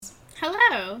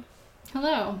Hello.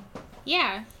 Hello.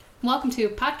 Yeah. Welcome to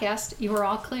podcast. You are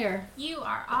all clear. You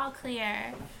are all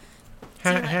clear.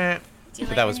 That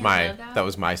was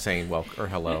my saying welcome or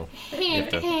hello. You have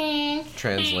to Hank.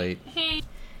 translate.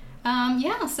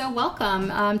 So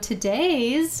welcome.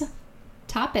 Today's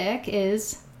topic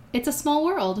is It's a Small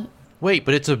World. Wait,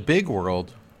 but it's a big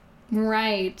world.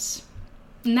 Right.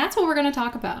 And that's what we're going to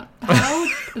talk about. How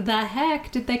the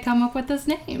heck did they come up with this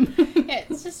name?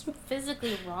 It's just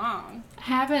physically wrong.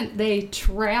 Haven't they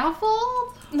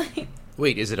traveled?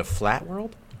 Wait, is it a flat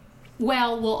world?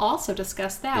 Well, we'll also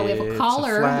discuss that. We have It's a a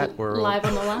caller flat world. live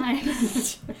on the line.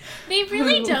 They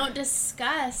really don't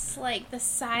discuss, the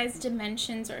size,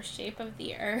 dimensions, or shape of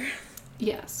the Earth.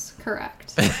 Yes,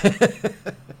 correct.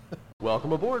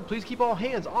 Welcome aboard. Please keep all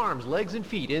hands, arms, legs, and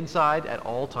feet inside at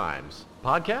all times.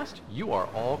 Podcast, you are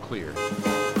all clear.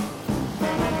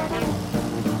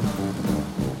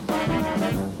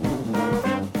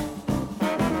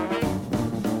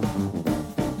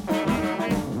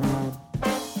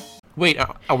 Wait,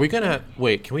 are we gonna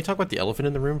wait? Can we talk about the elephant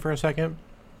in the room for a second?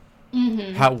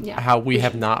 Mm-hmm. How we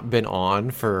have not been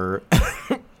on for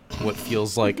what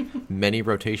feels like many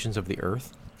rotations of the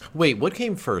Earth. Wait, what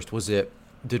came first?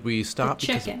 Did we stop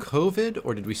because of COVID,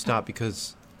 or did we stop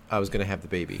because I was gonna have the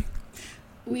baby?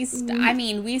 We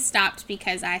stopped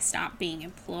because I stopped being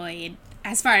employed,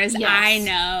 as far as I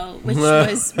know, which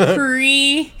was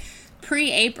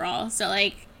pre-April, so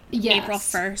April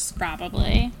 1st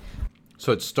probably.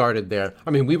 So it started there.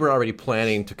 I mean, we were already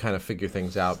planning to kind of figure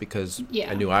things out because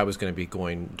I knew I was going to be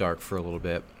going dark for a little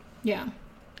bit. Yeah.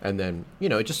 And then,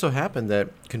 it just so happened that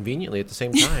conveniently at the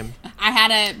same time. I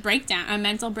had a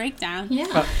mental breakdown.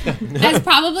 Yeah. As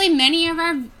probably many of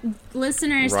our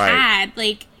listeners Right. had.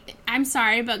 I'm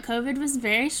sorry, but COVID was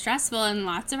very stressful and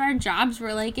lots of our jobs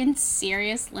were in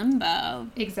serious limbo.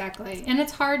 Exactly. And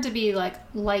it's hard to be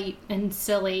light and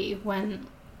silly when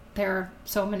there are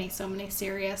so many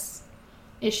serious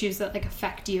issues that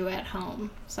affect you at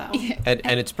home. So and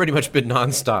it's pretty much been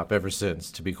nonstop ever since,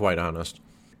 to be quite honest.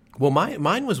 Well,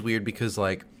 mine was weird because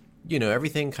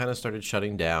everything kind of started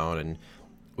shutting down and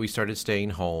we started staying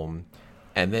home,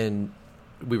 and then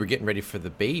we were getting ready for the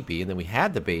baby, and then we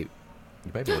had the baby.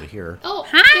 You might be able to hear her. Oh,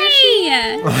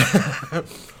 Hi!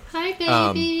 Hi,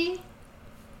 baby.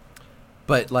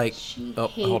 But She oh,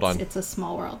 hates hold on. It's a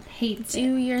Small World. Hates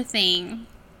Do your thing.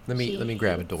 Let me she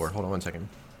grab a hates. door. Hold on 1 second.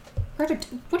 it.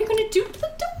 What are you going to do to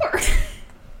the door?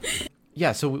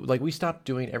 Yeah, so we stopped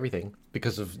doing everything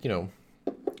because of,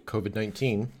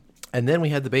 COVID-19. And then we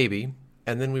had the baby,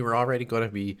 and then we were already going to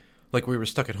be we were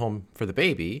stuck at home for the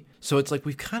baby. So it's we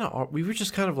were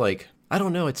just kind of I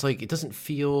don't know, it's it doesn't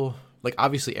feel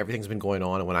obviously everything's been going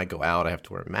on, and when I go out I have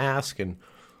to wear a mask and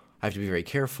I have to be very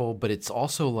careful, but it's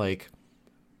also it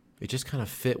just kind of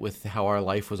fit with how our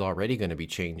life was already going to be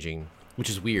changing, which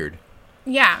is weird.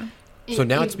 Yeah. So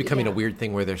now it's becoming a weird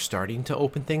thing where they're starting to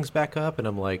open things back up, and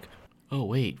I'm like, oh,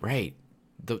 wait, right.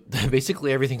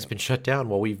 Basically everything's been shut down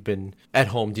while we've been at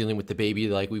home dealing with the baby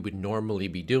like we would normally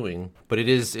be doing. But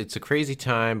it's a crazy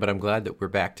time, but I'm glad that we're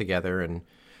back together and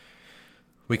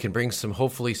we can bring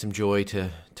hopefully some joy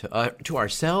to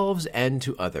ourselves and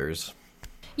to others.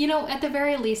 At the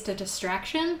very least, a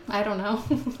distraction. I don't know.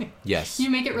 Yes. You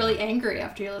make it really angry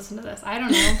after you listen to this. I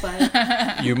don't know,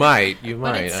 but You might.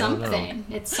 but it's I don't know. something.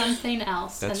 It's something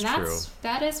else. That's and true.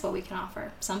 That is what we can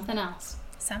offer. Something else.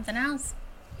 Something else.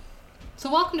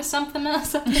 So welcome to something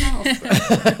else.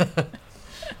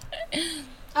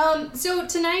 So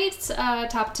tonight's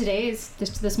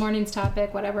this morning's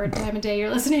topic, whatever time of day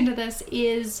you're listening to this,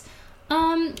 is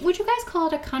would you guys call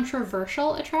it a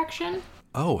controversial attraction?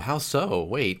 Oh, how so?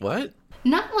 Wait, what?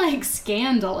 Not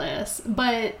scandalous,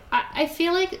 but I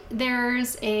feel like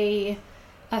there's a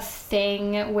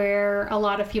thing where a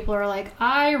lot of people are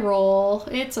eye roll,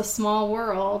 it's a small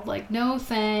world, no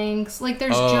thanks.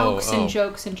 There's jokes and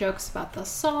jokes and jokes about the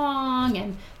song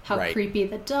and how creepy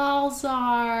the dolls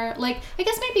are. I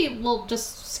guess maybe we'll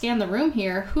just scan the room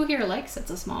here. Who here likes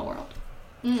It's a Small World?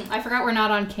 I forgot we're not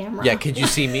on camera. Yeah, could you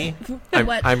see me?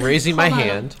 What? I'm raising my Hold on.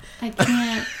 hand. I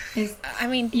can't. Yes,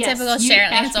 typical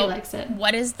Cheryl. Ashley likes it.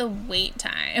 What is the wait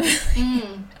time?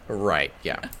 Right,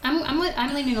 yeah.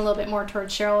 I'm leaning a little bit more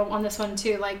towards Cheryl on this one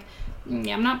too.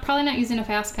 I'm probably not using a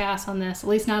fast pass on this. At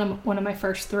least not one of my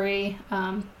first three.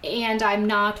 And I'm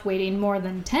not waiting more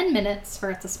than 10 minutes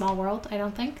for It's a Small World. I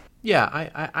don't think. Yeah,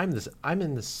 I'm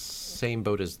in the same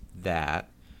boat as that.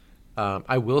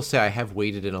 I will say I have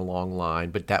waited in a long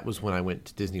line, but that was when I went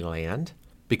to Disneyland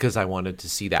because I wanted to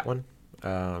see that one.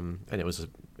 And it was,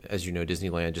 as you know,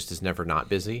 Disneyland just is never not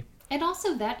busy. And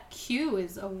also that queue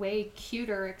is a way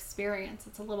cuter experience.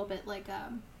 It's a little bit like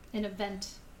an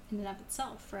event in and of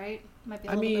itself, right? Might be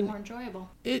a little bit more enjoyable.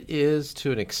 It is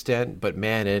to an extent, but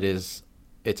man, it's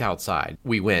outside.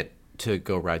 We went to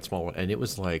go ride Small World, and it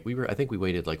was like I think we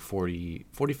waited like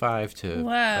 45 to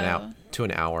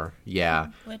an hour. Yeah.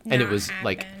 And it was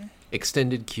like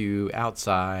extended queue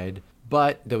outside,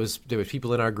 but there was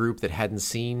people in our group that hadn't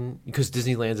seen, because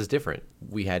Disneyland's is different.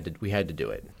 We had to do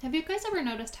it. Have you guys ever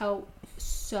noticed how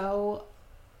so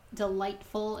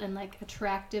delightful and like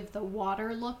attractive the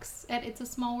water looks at It's a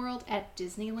Small World at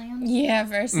Disneyland? Yeah,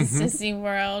 versus Disney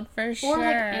World for sure. Or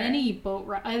like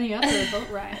any other boat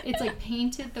ride. It's like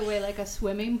painted the way like a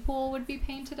swimming pool would be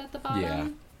painted at the bottom. Yeah.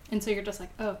 And so you're just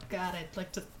like, oh god, I'd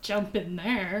like to jump in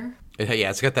there. Yeah,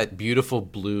 it's got that beautiful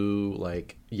blue,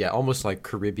 like, almost like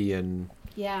Caribbean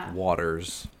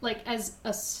waters. Like as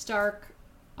a stark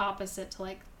opposite to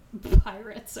like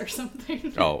Pirates or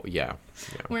something. Oh, yeah.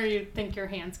 Where you think your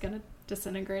hand's going to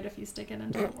disintegrate if you stick it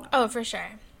into the water. Oh, for sure.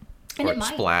 And or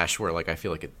Splash, where like I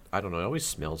feel like it always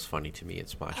smells funny to me at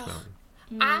Splash Mountain.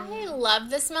 I love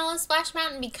the smell of Splash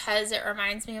Mountain because it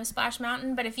reminds me of Splash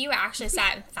Mountain, but if you actually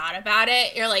sat and thought about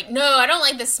it, you're like, no, I don't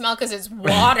like the smell because it's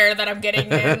water that I'm getting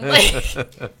in.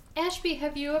 Like, Ashby,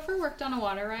 have you ever worked on a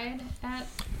water ride at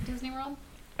Disney World?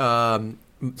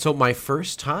 So my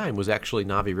first time was actually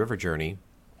Na'vi River Journey,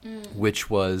 which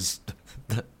was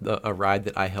a ride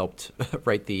that I helped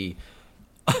write the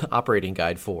operating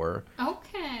guide for.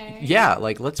 Okay. Yeah,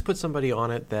 like let's put somebody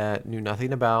on it that knew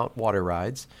nothing about water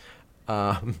rides.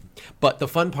 But the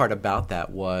fun part about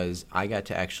that was I got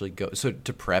to actually go, so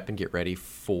to prep and get ready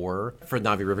for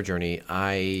Na'vi River Journey,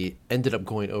 I ended up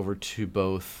going over to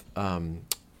both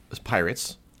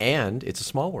Pirates and It's a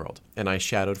Small World. And I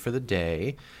shadowed for the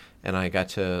day, and I got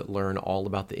to learn all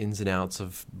about the ins and outs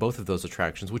of both of those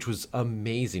attractions, which was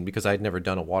amazing because I'd never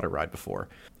done a water ride before.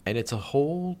 And it's a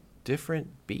whole different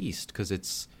beast because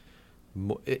it's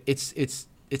not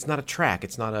a track.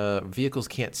 It's not vehicles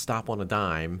can't stop on a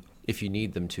dime if you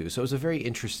need them to. So it was a very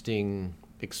interesting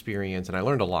experience, and I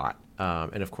learned a lot.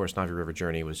 And of course, Na'vi River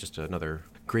Journey was just another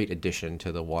great addition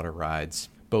to the water rides,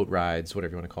 boat rides,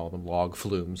 whatever you want to call them, log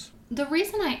flumes. The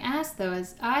reason I asked, though,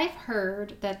 is I've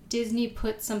heard that Disney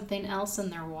put something else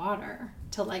in their water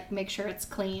to, like, make sure it's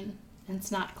clean and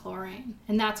it's not chlorine.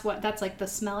 And that's like, the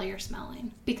smell you're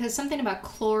smelling. Because something about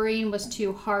chlorine was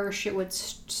too harsh. It would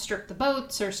strip the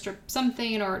boats or strip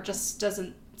something, or it just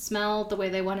doesn't smell the way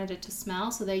they wanted it to smell,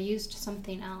 so they used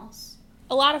something else.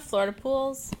 a lot of Florida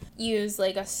pools use,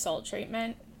 like, a salt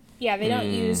treatment. Yeah, they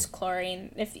don't use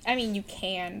chlorine. You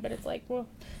can, but it's, like, well,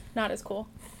 not as cool.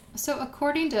 So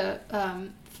according to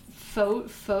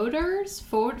Fodor's,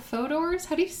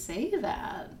 how do you say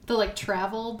that? The, like,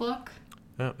 travel book?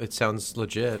 Oh, it sounds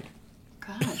legit.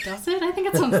 God, does it? I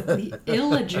think it sounds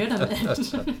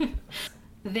illegitimate.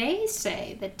 They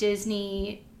say that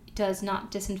Disney does not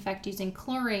disinfect using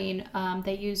chlorine.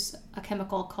 They use a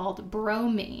chemical called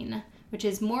bromine, which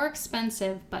is more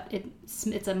expensive, but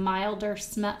it's a milder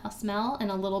smell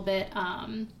and a little bit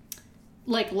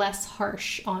less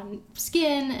harsh on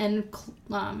skin and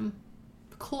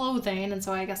clothing, and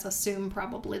so I guess assume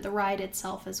probably the ride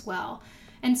itself as well.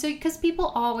 And so, because people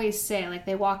always say, like,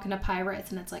 they walk into Pirates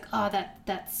and it's like, oh,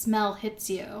 that smell hits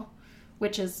you,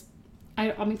 which is,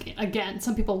 I mean, again,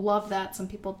 some people love that, some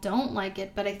people don't like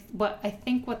it, but I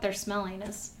think what they're smelling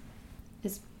is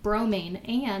bromine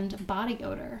and body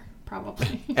odor,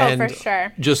 probably. Oh, for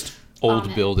sure. Just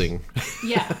old building.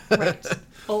 Yeah, right.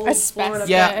 Old Florida.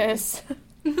 Yeah.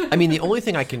 I mean, the only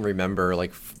thing I can remember,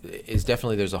 like, is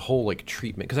definitely there's a whole, like,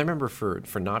 treatment. Because I remember for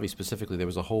Na'vi specifically, there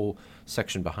was a whole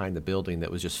section behind the building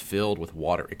that was just filled with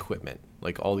water equipment.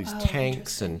 Like, all these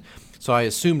tanks. And so I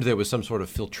assumed there was some sort of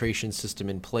filtration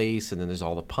system in place. And then there's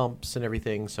all the pumps and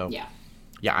everything. So, yeah,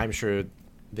 I'm sure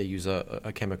they use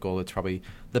a chemical that's probably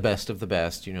the best of the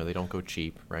best. You know, they don't go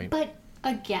cheap, right? But,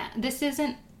 again, this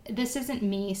isn't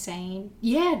me saying,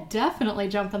 yeah, definitely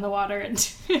jump in the water and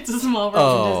it's a Small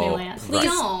World in Disneyland. Please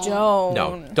don't.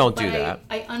 No, don't do that.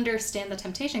 I understand the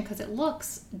temptation because it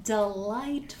looks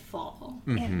delightful.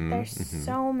 Mm-hmm, there's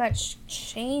so much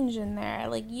change in there.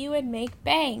 Like, you would make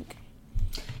bank.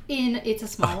 In It's a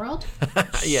Small World?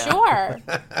 Yeah. Sure.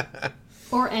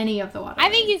 Or any of the water I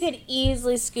think rides. you could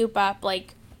easily scoop up,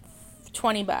 like,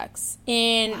 $20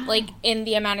 in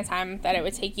the amount of time that it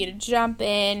would take you to jump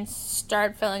in,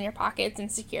 start filling your pockets, and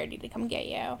security to come get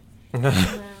you.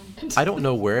 I don't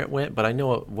know where it went, but I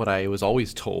know what I was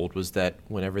always told was that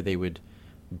whenever they would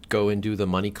go and do the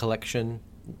money collection,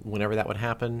 whenever that would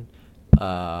happen,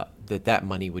 that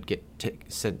money would get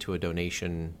sent to a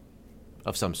donation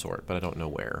of some sort, but I don't know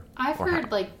where. I've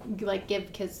heard like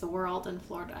Give Kids the World in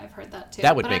Florida. I've heard that too.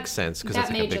 That would make sense because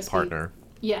that's like a big partner.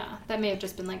 Yeah, that may have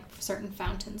just been like certain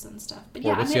fountains and stuff. But Or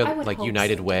yeah, what's I mean, the I other, would like hope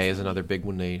United so, Way is definitely. another big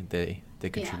one they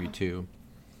contribute to.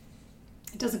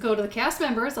 It doesn't go to the cast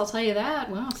members, I'll tell you that.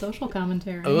 Wow, social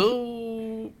commentary.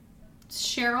 Oh,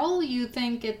 Cheryl, you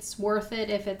think it's worth it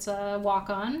if it's a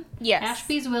walk-on? Yes.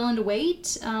 Ashby's willing to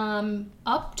wait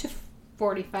up to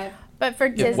 45. But for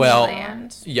yeah, Disneyland, well,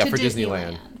 yeah, To for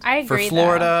Disneyland. I agree. For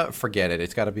Florida, forget it.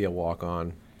 It's got to be a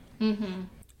walk-on.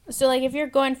 So, like, if you're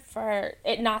going for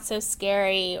it not so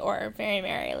scary or very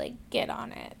merry, like, get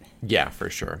on it. Yeah, for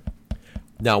sure.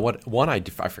 Now, I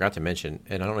forgot to mention,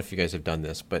 and I don't know if you guys have done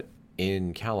this, but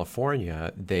in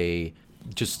California, they,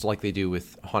 just like they do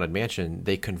with Haunted Mansion,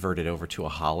 they convert it over to a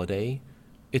holiday.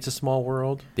 It's a Small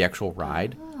World. The actual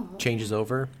ride changes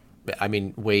over. I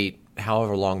mean, wait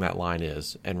however long that line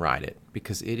is and ride it,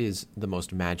 because it is the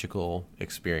most magical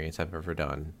experience I've ever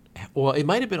done. Well, it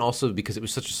might have been also because it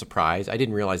was such a surprise. I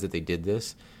didn't realize that they did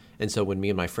this. And so when me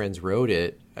and my friends rode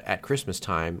it at Christmas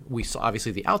time, we saw,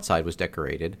 obviously the outside was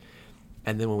decorated.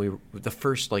 And then when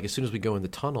as soon as we go in the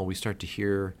tunnel, we start to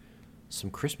hear some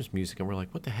Christmas music and we're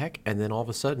like, what the heck? And then all of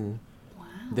a sudden,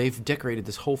 they've decorated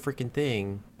this whole freaking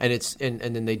thing. And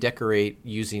and then they decorate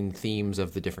using themes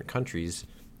of the different countries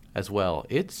as well.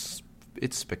 It's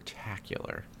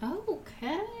spectacular.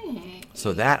 Okay.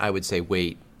 So that I would say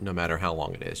wait, no matter how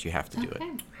long it is, you have to do it.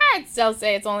 I'd still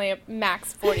say it's only a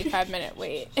max 45-minute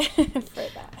wait for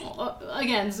that.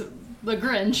 Again, the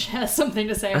Grinch has something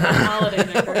to say about holiday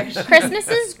decoration. Christmas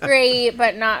is great,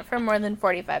 but not for more than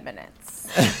 45 minutes.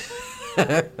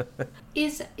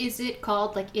 Is it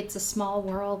called like It's a Small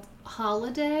World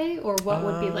Holiday, or what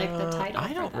would be like the title?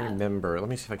 I don't for that? remember. Let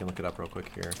me see if I can look it up real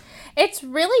quick here. It's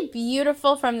really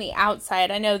beautiful from the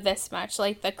outside. I know this much.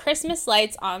 Like, the Christmas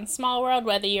lights on Small World,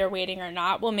 whether you're waiting or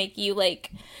not, will make you,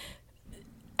 like...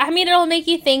 I mean, it'll make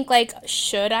you think, like,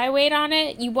 should I wait on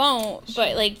it? You won't,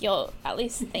 but, like, you'll at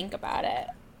least think about it.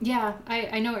 Yeah,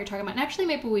 I know what you're talking about. And actually,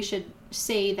 maybe we should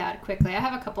say that quickly. I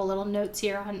have a couple little notes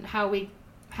here on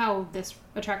how this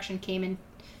attraction came in.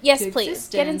 Yes, to please.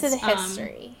 Get into the existence.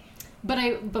 history. But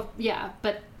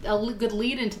a good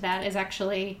lead into that is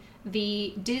actually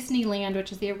the Disneyland,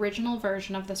 which is the original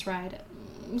version of this ride,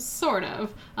 sort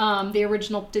of. The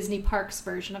original Disney Parks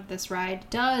version of this ride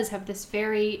does have this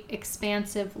very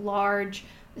expansive, large,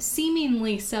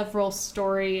 seemingly several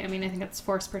story, I mean, I think it's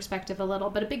forced perspective a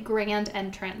little, but a big grand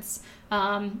entrance,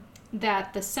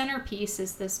 that the centerpiece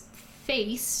is this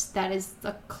face that is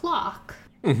a clock.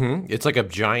 Mm-hmm. It's like a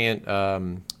giant,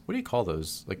 what do you call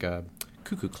those? Like a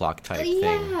cuckoo clock type thing.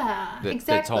 Yeah, exactly.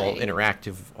 That's all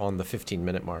interactive on the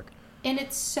 15-minute mark. And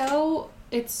it's so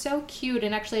cute.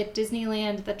 And actually at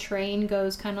Disneyland, the train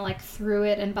goes kind of like through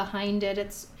it and behind it.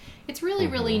 It's really,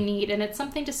 really neat. And it's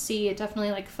something to see. It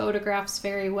definitely like photographs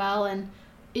very well. And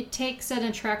it takes an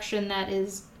attraction that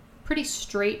is pretty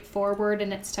straightforward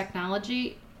in its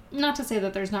technology. Not to say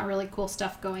that there's not really cool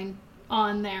stuff going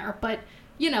on there, but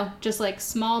you know, just like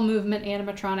small movement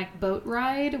animatronic boat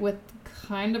ride with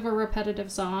kind of a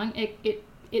repetitive song.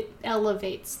 It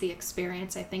elevates the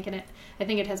experience, I think, and I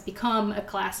think it has become a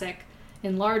classic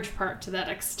in large part to that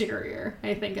exterior.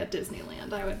 I think at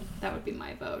Disneyland, that would be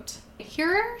my vote.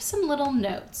 Here are some little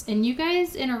notes, and you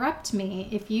guys interrupt me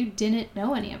if you didn't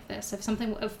know any of this. If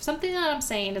something that I'm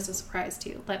saying is a surprise to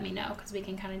you, let me know, because we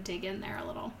can kind of dig in there a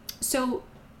little. So,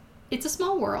 It's a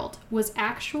Small World was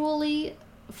actually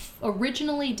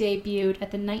originally debuted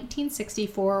at the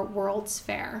 1964 World's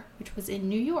Fair, which was in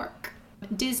New York.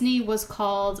 Disney was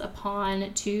called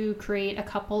upon to create a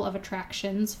couple of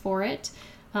attractions for it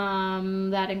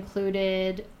that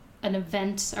included an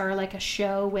event or like a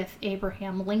show with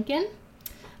Abraham Lincoln.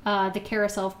 The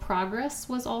Carousel of Progress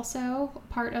was also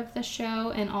part of the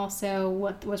show, and also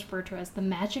what was referred to as the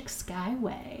Magic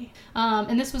Skyway.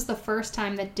 And this was the first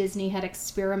time that Disney had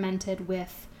experimented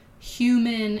with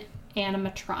human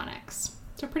animatronics.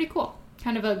 So pretty cool.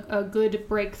 Kind of a good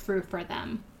breakthrough for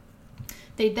them.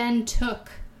 They then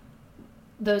took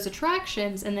those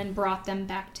attractions and then brought them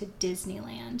back to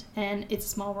Disneyland. And It's a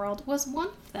Small World was one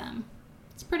of them.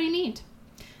 It's pretty neat.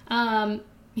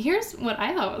 Here's what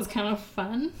I thought was kind of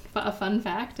fun. A fun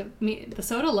fact of me, the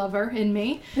soda lover in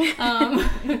me,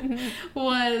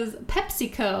 was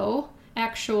PepsiCo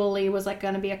actually was like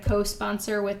going to be a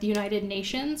co-sponsor with United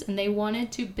Nations, and they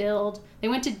went to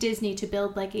Disney to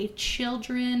build like a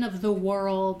Children of the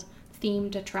World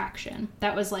themed attraction.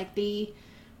 That was like the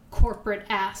corporate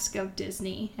ask of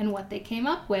Disney, and what they came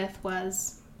up with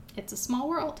was It's a Small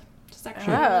World. It's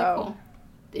actually really cool.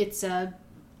 It's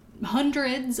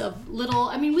hundreds of little,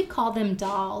 I mean, we call them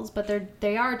dolls, but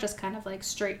they are just kind of like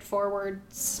straightforward,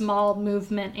 small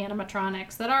movement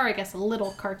animatronics that are, I guess, a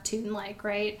little cartoon-like,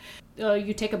 right?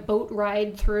 you take a boat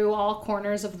ride through all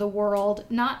corners of the world,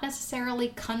 not necessarily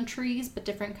countries, but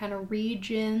different kind of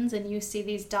regions, and you see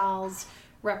these dolls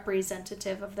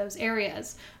representative of those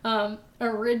areas.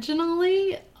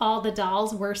 Originally, all the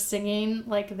dolls were singing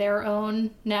like their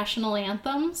own national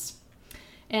anthems,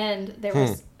 and there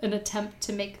was an attempt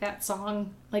to make that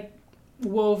song like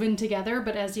woven together,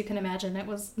 but as you can imagine, it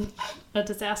was a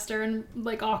disaster and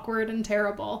like awkward and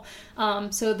terrible.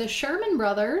 So the Sherman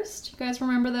Brothers, do you guys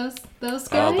remember those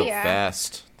guys? Oh, the Yeah.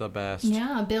 best. The best.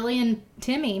 Yeah, Billy and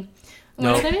Timmy. What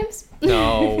No. are their names?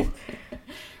 No.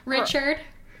 Richard.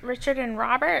 Richard and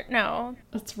Robert? No.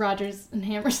 That's Rogers and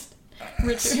Hammerstein.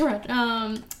 Richard.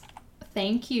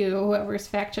 Thank you, whoever's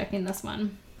fact checking this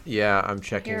one. Yeah, I'm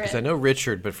checking Hear because it. I know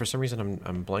Richard, but for some reason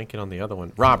I'm blanking on the other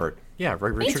one. Robert. Yeah,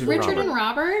 Richard It's and Richard Robert. and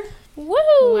Robert. Woo!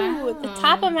 Wow. The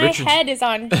top of my Richard's- head is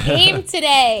on game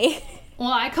today.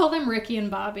 Well, I call them Ricky and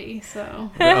Bobby,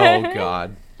 so. Oh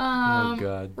God. Oh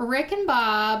God. Rick and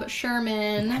Bob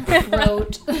Sherman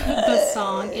wrote the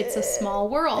song It's a Small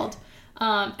World.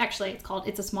 Actually, it's called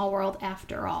It's a Small World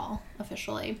After All,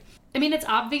 officially. I mean, it's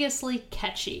obviously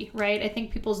catchy, right? I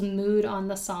think people's mood on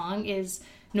the song is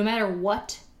no matter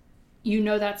what, you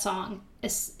know that song.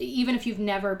 Even if you've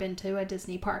never been to a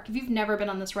Disney park. If you've never been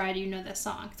on this ride, you know this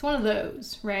song. It's one of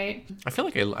those, right? I feel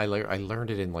like I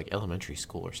learned it in like elementary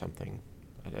school or something.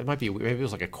 It might be, maybe it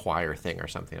was like a choir thing or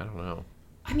something. I don't know.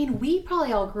 I mean, we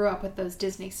probably all grew up with those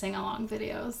Disney sing-along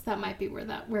videos. That might be where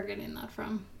we're getting that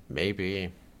from.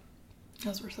 Maybe.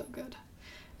 Those were so good.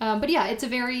 But yeah, it's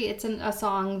a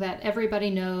song that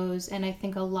everybody knows, and I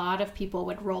think a lot of people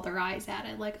would roll their eyes at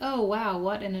it, like, oh wow,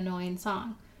 what an annoying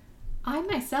song. I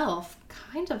myself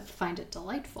kind of find it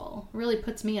delightful. Really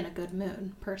puts me in a good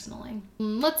mood, personally.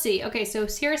 Let's see. Okay, so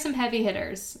here are some heavy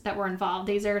hitters that were involved.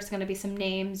 These are going to be some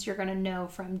names you're going to know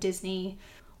from Disney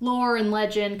lore and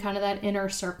legend, kind of that inner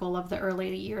circle of the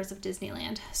early years of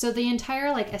Disneyland. So the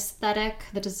entire like aesthetic,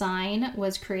 the design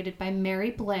was created by Mary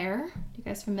Blair. You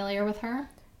guys familiar with her?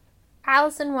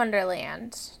 Alice in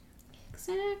Wonderland.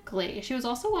 Exactly. She was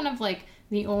also one of like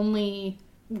the only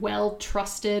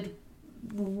well-trusted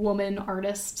woman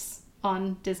artists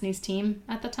on Disney's team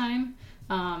at the time.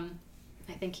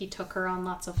 I think he took her on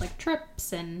lots of like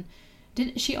trips, and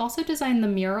did she also design the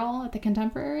mural at the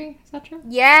Contemporary? Is that true?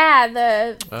 Yeah,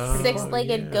 the Oh,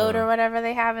 six-legged yeah. goat or whatever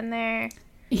they have in there.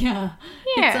 Yeah.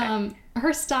 Yeah. It's,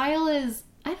 her style is,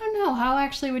 I don't know, how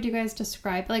actually would you guys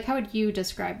describe, like how would you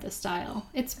describe the style?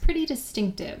 It's pretty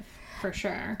distinctive, for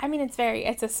sure. I mean,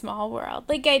 it's a small world.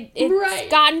 Like, it's Right.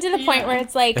 gotten to the point Yeah. where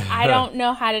it's like, I don't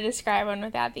know how to describe one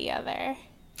without the other.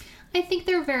 I think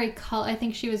they're I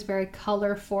think she was very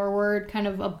color forward, kind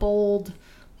of a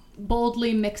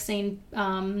boldly mixing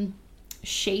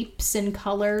shapes and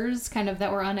colors, kind of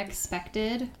that were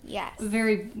unexpected. Yes.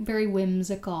 Very, very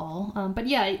whimsical. But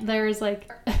yeah, there's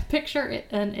like picture it,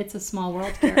 and It's a Small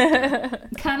World character,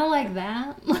 kind of like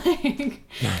that,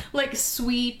 like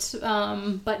sweet,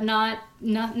 but not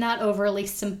overly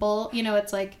simple. You know,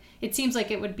 it's like it seems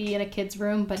like it would be in a kid's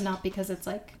room, but not because it's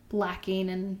like lacking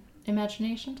in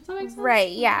imagination. Does that make sense?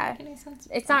 Right, yeah. Make any sense?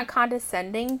 It's not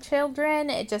condescending children.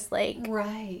 It just, like,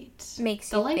 Right.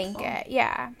 makes you Delightful. think it.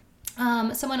 Yeah.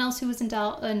 Someone else who was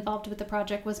involved with the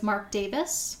project was Mark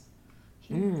Davis.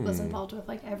 He was involved with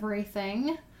like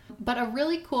everything. But a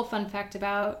really cool fun fact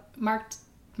about Mark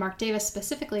Davis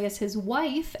specifically is his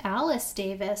wife, Alice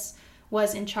Davis,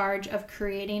 was in charge of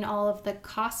creating all of the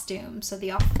costumes, so the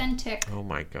authentic Oh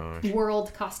my gosh.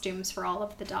 world costumes for all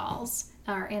of the dolls,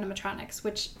 or animatronics,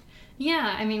 which,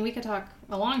 yeah, I mean, we could talk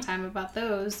a long time about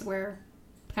those. Were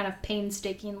kind of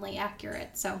painstakingly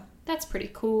accurate, so that's pretty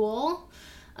cool.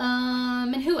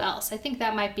 And who else? I think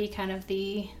that might be kind of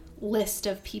the list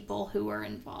of people who were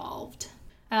involved.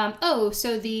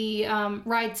 So the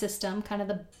ride system, kind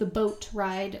of the boat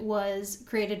ride, was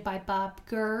created by Bob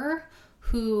Gurr,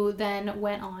 who then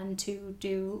went on to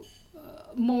do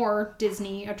more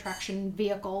Disney attraction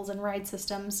vehicles and ride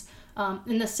systems.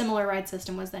 And the similar ride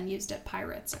system was then used at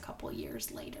Pirates a couple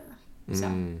years later.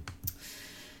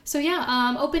 So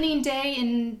yeah, opening day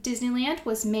in Disneyland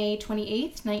was May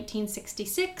 28th,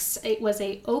 1966. It was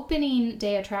a opening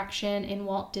day attraction in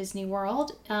Walt Disney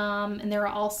World. And there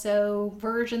are also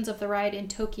versions of the ride in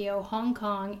Tokyo, Hong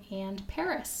Kong, and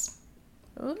Paris.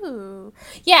 Ooh.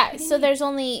 Yeah, so the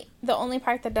only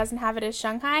park that doesn't have it is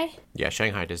Shanghai. Yeah,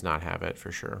 Shanghai does not have it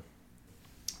for sure.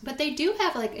 But they do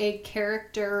have like a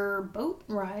character boat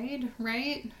ride,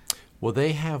 right? Well,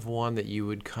 they have one that you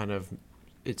would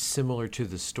it's similar to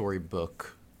the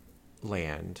Storybook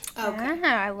Land Okay.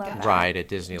 Ah, I love that. ride at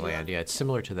Disneyland. Yeah, it's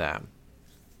similar to that.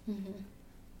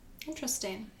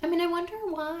 Interesting. I mean, I wonder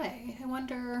why. I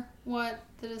wonder what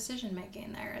the decision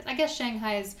making there is. I guess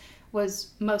Shanghai's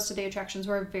was most of the attractions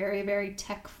were very, very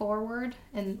tech forward,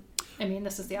 and I mean,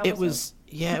 this is the opposite.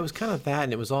 It was kind of that,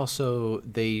 and it was also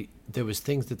there was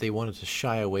things that they wanted to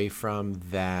shy away from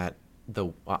that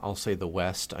I'll say the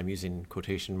West. I'm using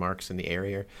quotation marks in the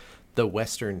area. The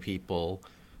Western people,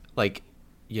 like,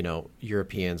 you know,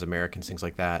 Europeans, Americans, things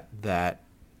like that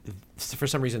for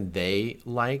some reason they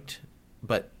liked,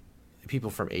 but people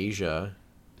from Asia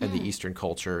and the Eastern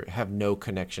culture have no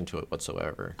connection to it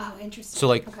whatsoever. Oh, interesting. So,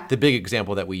 like, okay. the big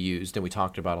example that we used and we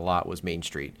talked about a lot was Main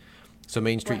Street. So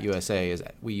Main Street Right. USA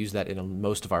we use that in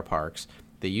most of our parks.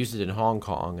 They used it in Hong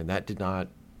Kong, and that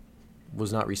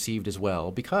was not received as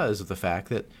well because of the fact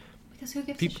that Because who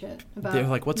gives a shit about they're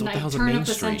like, what the hell's a turn Main of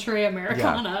the Street? century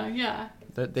Americana? Yeah.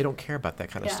 They don't care about that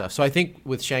kind of Yeah. stuff. So I think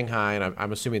with Shanghai, and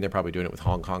I'm assuming they're probably doing it with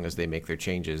Hong Kong as they make their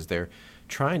changes, they're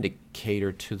trying to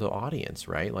cater to the audience,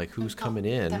 right? Like, who's coming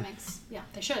in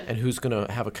They should. and who's going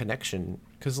to have a connection.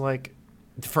 Because, like,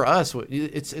 for us,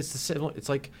 it's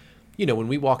like, you know, when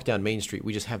we walk down Main Street,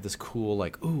 we just have this cool,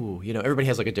 like, ooh, you know, everybody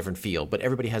has like a different feel, but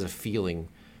everybody has a feeling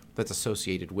that's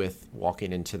associated with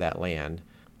walking into that land.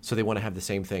 So they want to have the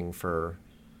same thing for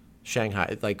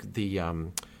Shanghai, like the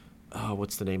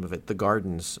what's the name of it? The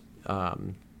gardens.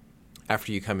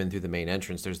 After you come in through the main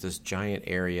entrance, there's this giant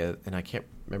area, and I can't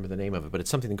remember the name of it, but it's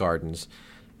something gardens,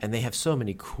 and they have so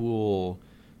many cool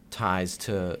ties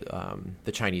to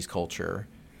the Chinese culture,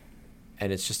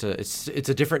 and it's just it's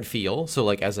a different feel. So,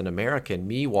 like, as an American,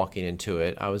 me walking into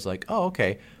it, I was like, oh,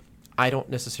 okay, I don't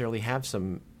necessarily have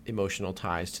some emotional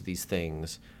ties to these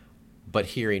things, but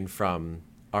hearing from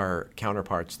our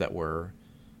counterparts that were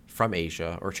from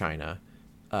Asia or China,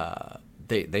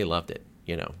 they loved it,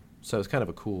 you know. So it's kind of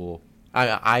a cool.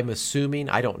 I'm assuming,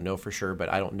 I don't know for sure, but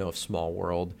I don't know if Small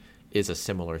World is a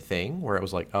similar thing where it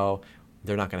was like, oh,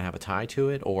 they're not going to have a tie to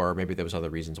it, or maybe there was other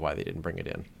reasons why they didn't bring it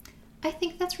in. I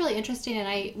think that's really interesting,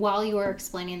 and while you were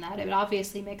explaining that, it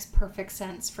obviously makes perfect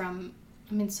sense from,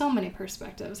 I mean, so many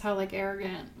perspectives, how, like,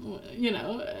 arrogant, you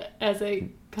know, as a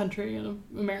country and an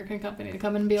American company to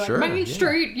come in and be like, Sure, Main yeah.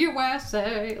 Street,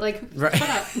 USA, like, Right. shut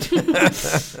up.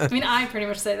 I mean, I pretty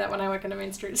much say that when I walk into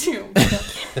Main Street, too.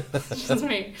 But that's just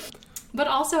me. But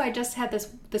also, I just had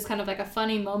this kind of, like, a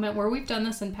funny moment where we've done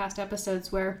this in past episodes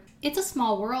where It's a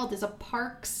Small World is a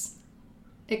parks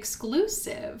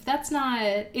exclusive.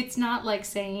 It's not like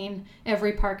saying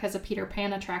every park has a Peter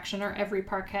Pan attraction or every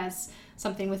park has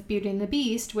something with Beauty and the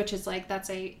Beast, which is like, that's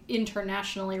a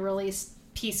internationally released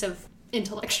piece of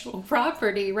intellectual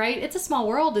property, right? It's a Small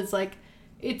World is like,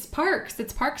 it's park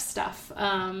stuff.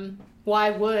 Why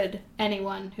would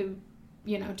anyone who,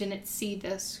 you know, didn't see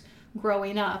this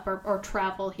growing up or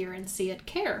travel here and see it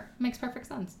care? Makes perfect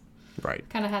sense. Right.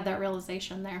 Kind of had that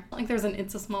realization there. Like, there's an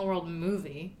It's a Small World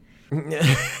movie.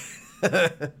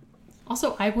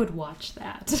 Also, I would watch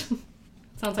that.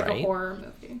 Sounds like Right? a horror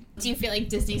movie. Do you feel like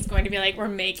Disney's going to be like, we're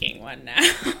making one now?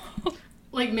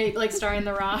 Like starring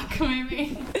The Rock,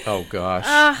 maybe. Oh, gosh.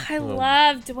 I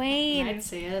love Dwayne. I'd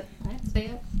see it.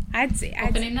 I'd see.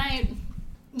 Opening night.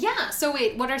 Yeah, so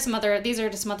wait, what are these are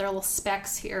just some other little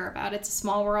specs here about It's a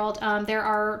Small World. There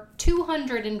are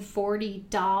 240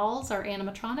 dolls or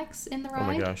animatronics in the ride. Oh,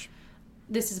 my gosh.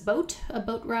 This is a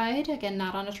boat ride. Again,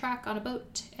 not on a track, on a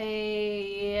boat.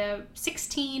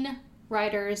 16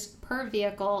 riders per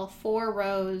vehicle, 4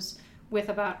 rows with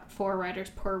about 4 riders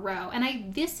per row.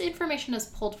 And this information is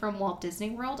pulled from Walt Disney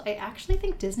World. I actually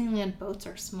think Disneyland boats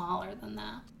are smaller than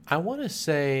that. I want to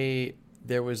say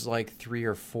there was like 3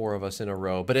 or 4 of us in a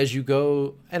row, but as you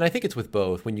go, and I think it's with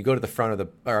both, when you go to the front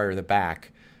or the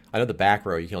back, I know the back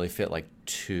row you can only fit like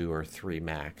 2 or 3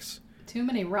 max. Too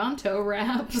many Ronto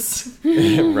wraps.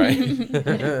 Right.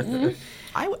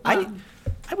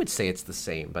 I would say it's the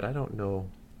same, but I don't know.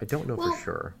 I don't know for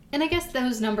sure. And I guess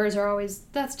those numbers are always,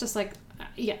 that's just like,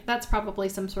 yeah, that's probably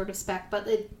some sort of spec, but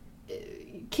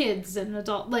kids and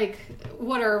adult, like,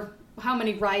 how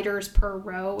many riders per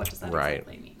row? What does that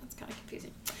exactly mean? That's kind of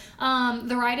confusing.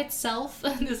 The ride itself,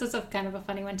 this is kind of a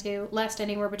funny one too, lasts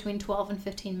anywhere between 12 and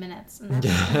 15 minutes. And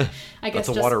that's, I guess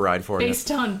that's a water ride for you.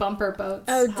 based on bumper boats.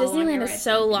 Oh, how long Disneyland your is ride's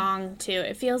so gonna be. long too.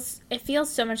 It feels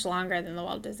so much longer than the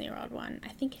Walt Disney World one. I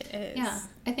think it is. Yeah,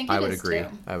 I think I it would is agree. too.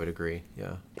 I would agree.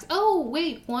 Yeah. Oh,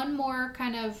 wait, one more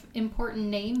kind of important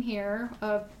name here,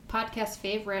 a podcast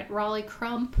favorite, Raleigh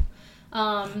Crump.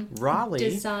 Raleigh?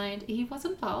 He was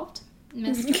involved,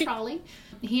 Mr. Raleigh.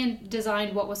 He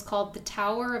designed what was called the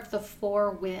Tower of the Four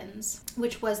Winds,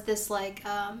 which was this, like,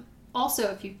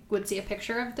 also, if you would see a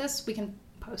picture of this, we can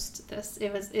post this.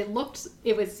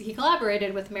 He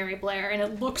collaborated with Mary Blair, and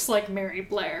it looks like Mary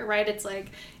Blair, right? It's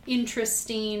like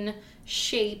interesting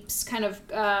shapes, kind of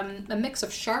a mix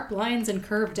of sharp lines and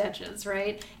curved edges,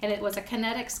 right? And it was a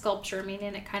kinetic sculpture,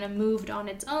 meaning it kind of moved on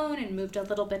its own and moved a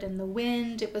little bit in the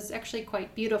wind. It was actually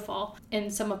quite beautiful.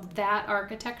 And some of that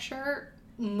architecture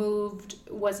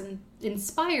was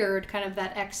inspired kind of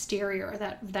that exterior,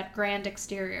 that grand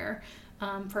exterior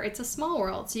for It's a Small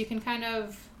World. So you can kind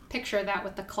of picture that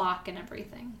with the clock and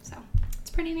everything. So it's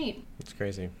pretty neat. It's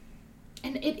crazy.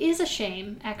 And it is a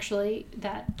shame, actually,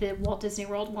 that the Walt Disney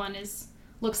World one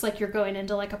looks like you're going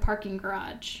into like a parking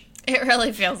garage. It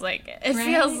really feels like it. It Right?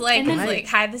 feels like And it's then- like,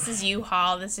 hi, this is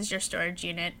U-Haul, this is your storage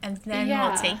unit, and then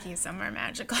we'll take you somewhere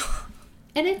magical.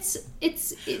 And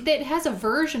it has a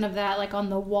version of that like on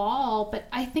the wall, but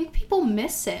I think people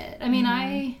miss it. I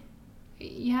mean,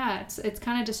 it's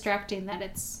kind of distracting that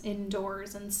it's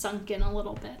indoors and sunk in a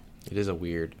little bit. It is a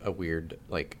weird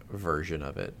like version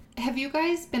of it. Have you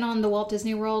guys been on the Walt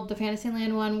Disney World, the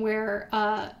Fantasyland one, where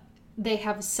they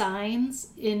have signs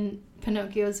in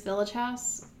Pinocchio's village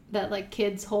house that like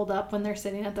kids hold up when they're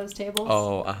sitting at those tables?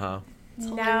 Oh, uh-huh. It's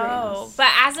No, hilarious. but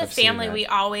as a I've seen family, that. we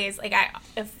always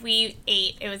if we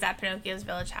ate, it was at Pinocchio's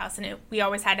village house, and we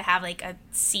always had to have like a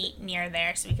seat near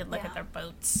there so we could look Yeah. at their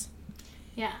boats.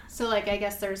 Yeah, so like I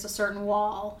guess there's a certain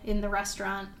wall in the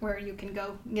restaurant where you can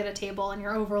go get a table and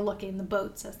you're overlooking the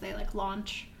boats as they like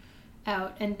launch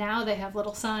out. And now they have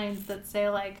little signs that say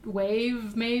like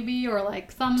wave maybe or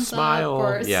like thumbs Smile. up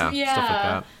or Yeah, stuff like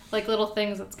that. like little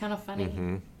things. That's kind of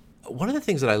funny. One of the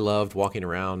things that I loved walking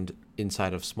around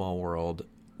inside of Small World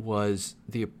was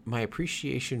my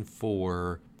appreciation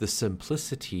for the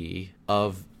simplicity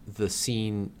of the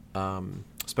scene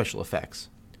special effects.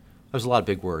 There's a lot of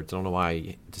big words. I don't know why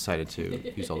I decided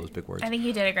to use all those big words. I think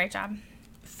you did a great job.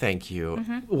 Thank you.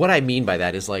 What I mean by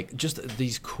that is like just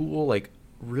these cool, like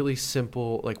really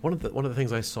simple. Like one of the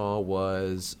things I saw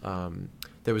was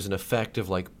there was an effect of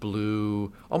like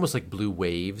blue, almost like blue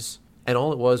waves, and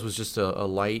all it was just a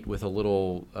light with a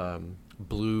little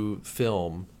blue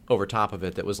film over top of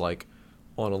it that was like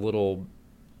on a little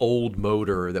old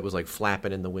motor that was like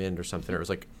flapping in the wind or something, or it was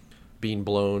like being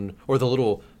blown, or the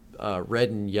little red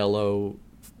and yellow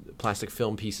plastic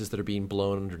film pieces that are being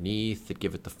blown underneath that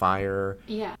give it the fire.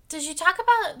 Yeah. Did you talk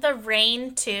about the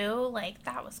rain too? Like,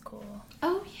 that was cool.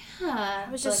 Oh yeah.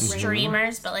 It was just Like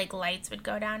streamers, but like lights would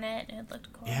go down it, and it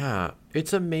looked cool. Yeah,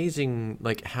 it's amazing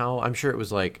like how I'm sure it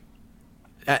was like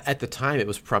at the time it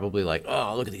was probably like,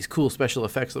 oh, look at these cool special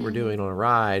effects that we're doing on a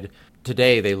ride.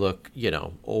 Today they look,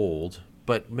 old,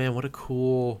 but man, what a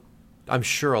cool. I'm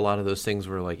sure a lot of those things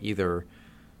were like either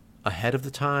ahead of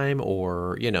the time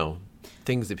or,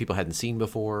 things that people hadn't seen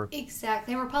before.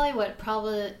 Exactly. They were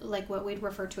probably like what we'd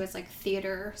refer to as like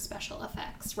theater special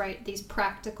effects, right? These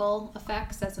practical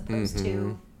effects as opposed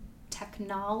to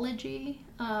technology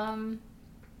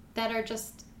that are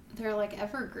they're like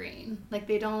evergreen. Like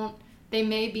they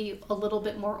may be a little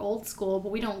bit more old school,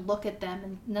 but we don't look at them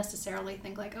and necessarily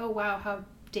think like, oh wow, how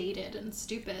dated and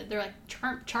stupid. They're like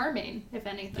charming, if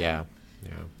anything. Yeah.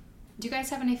 Do you guys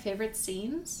have any favorite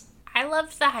scenes? I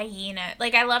loved the hyena.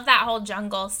 Like, I love that whole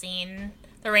jungle scene,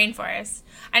 the rainforest.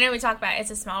 I know we talk about It's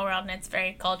a Small World and it's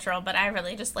very cultural, but I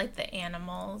really just like the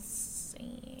animals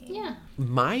scene. Yeah.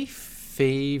 My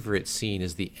favorite scene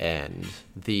is the end.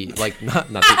 Not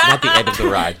the end of the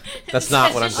ride. That's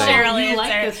not what I'm saying. Cheryl You like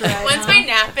answer. this ride, Once huh? my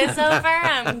nap is over,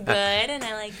 I'm good, and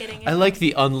I like getting. I like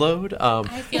the unload. I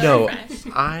feel No, refreshed.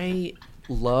 I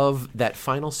love that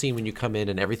final scene when you come in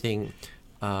and everything.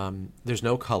 There's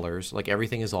no colors. Like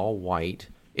everything is all white.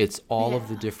 It's all of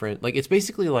the different. Like it's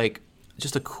basically like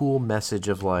just a cool message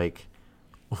of like,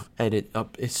 and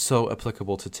it's so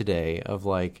applicable to today. Of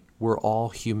like we're all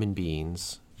human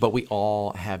beings, but we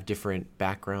all have different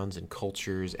backgrounds and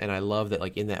cultures. And I love that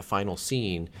like in that final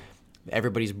scene,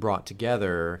 everybody's brought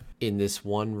together in this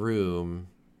one room.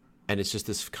 And it's just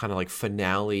this kind of like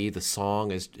finale. The song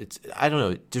it's I don't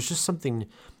know. There's just something,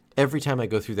 every time I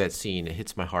go through that scene, it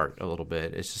hits my heart a little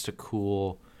bit. It's just a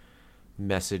cool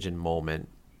message and moment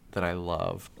that I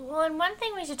love. Well, and one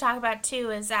thing we should talk about too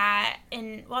is that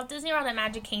in Walt Disney World and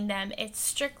Magic Kingdom, it's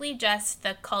strictly just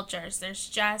the cultures. There's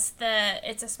just the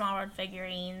It's a Small World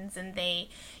figurines, and they,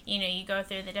 you go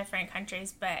through the different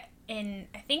countries. But in,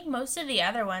 I think most of the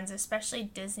other ones,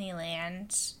 especially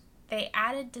Disneyland, they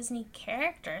added Disney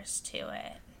characters to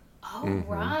it. Oh,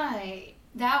 right.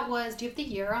 That was, do you have the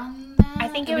year on that? I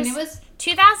think it was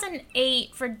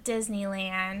 2008 for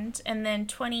Disneyland, and then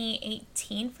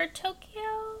 2018 for Tokyo.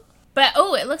 But,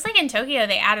 it looks like in Tokyo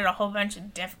they added a whole bunch of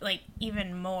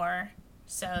even more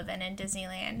so than in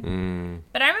Disneyland.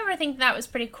 But I remember thinking that was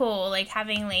pretty cool, like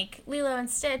having like Lilo and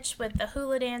Stitch with the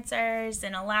hula dancers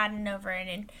and Aladdin over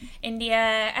in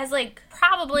India as like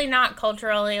probably not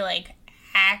culturally like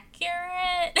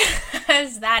accurate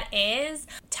as that is,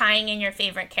 tying in your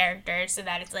favorite characters so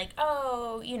that it's like,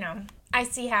 oh, you know, I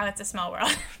see how it's a small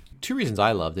world. 2 reasons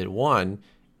I loved it. One,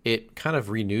 it kind of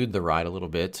renewed the ride a little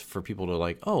bit for people to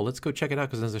like, oh, let's go check it out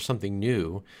because there's something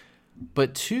new.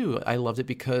 But 2, I loved it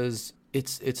because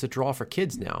it's a draw for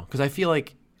kids now. Because I feel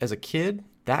like as a kid,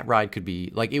 that ride could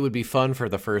be like, it would be fun for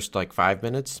the first like 5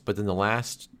 minutes, but then the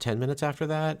last 10 minutes after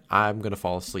that, I'm going to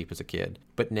fall asleep as a kid.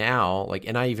 But now, like,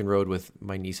 and I even rode with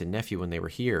my niece and nephew when they were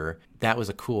here. That was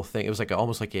a cool thing. It was like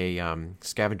almost like a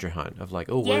scavenger hunt of like,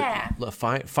 oh,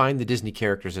 find the Disney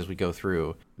characters as we go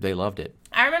through. They loved it.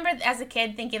 I remember as a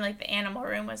kid thinking like the animal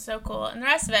room was so cool, and the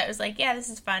rest of it was like, yeah, this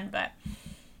is fun, but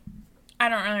I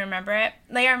don't really remember it.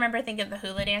 Like, I remember thinking the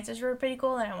hula dancers were pretty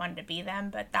cool and I wanted to be them,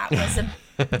 but that was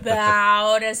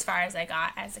about as far as I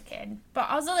got as a kid. But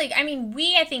also, like, I mean,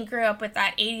 I think grew up with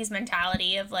that 80s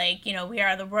mentality of, like, you know, we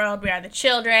are the world, we are the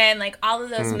children, like, all of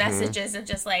those messages of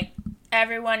just, like,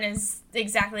 everyone is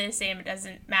exactly the same, it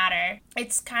doesn't matter.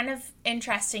 It's kind of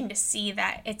interesting to see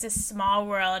that It's a Small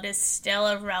World is still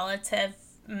a relevant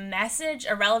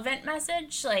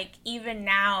message, like, even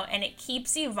now, and it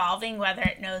keeps evolving whether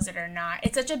it knows it or not.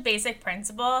 It's such a basic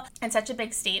principle and such a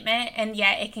big statement, and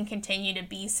yet it can continue to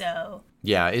be so.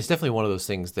 Yeah, it's definitely one of those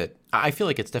things that I feel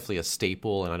like it's definitely a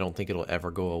staple, and I don't think it'll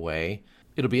ever go away.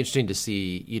 It'll be interesting to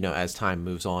see, you know, as time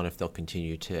moves on, if they'll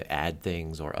continue to add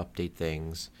things or update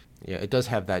things. Yeah, it does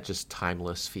have that just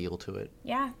timeless feel to it.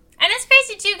 Yeah. And it's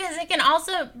crazy, too, because it can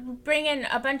also bring in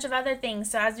a bunch of other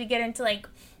things. So as we get into, like,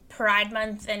 Pride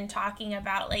Month and talking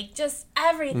about, like, just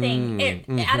everything,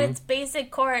 at its basic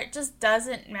core, it just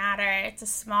doesn't matter. It's a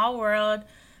small world.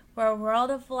 We're a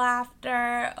world of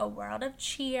laughter, a world of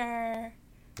cheer.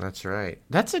 That's right.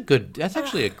 That's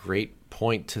actually a great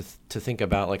point to think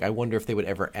about. Like, I wonder if they would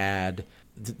ever add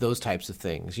those types of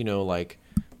things, you know, like,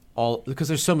 because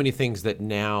there's so many things that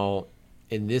now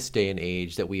in this day and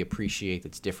age that we appreciate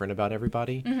that's different about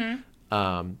everybody.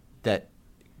 That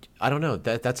I don't know,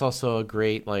 that's also a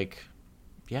great, like,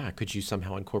 yeah, could you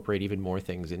somehow incorporate even more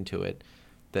things into it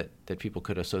that people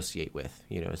could associate with,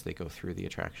 you know, as they go through the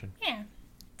attraction? Yeah.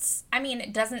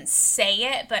 It doesn't say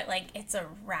it, but, like, it's a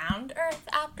round Earth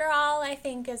after all, I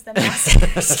think, is the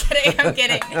message. I'm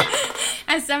kidding.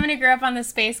 As someone who grew up on the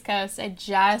Space Coast, I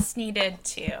just needed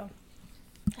to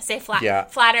say flat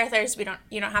earthers, you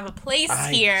don't have a place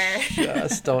here. I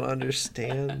just don't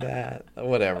understand that.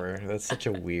 Whatever.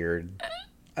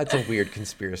 That's a weird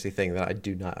conspiracy thing that I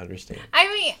do not understand.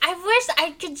 I mean, I wish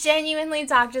I could genuinely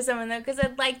talk to someone, though, because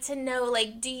I'd like to know,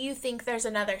 like, do you think there's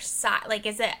another side? Like,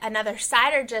 is it another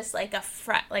side or just, like, a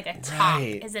front, like a top?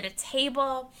 Right. Is it a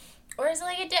table? Or is it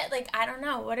like like, I don't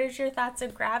know. What is your thoughts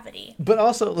of gravity? But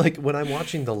also, like, when I'm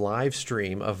watching the live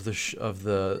stream of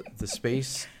the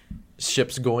space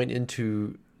ships going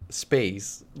into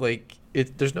space, like,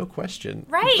 there's no question.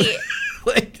 Right.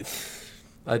 Like,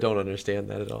 I don't understand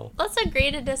that at all. Let's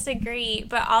agree to disagree,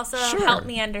 but also help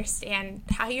me understand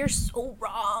how you're so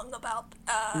wrong about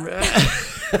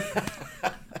that.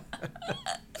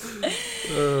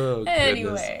 Oh,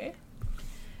 anyway.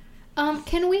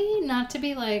 Can we, not to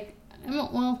be like,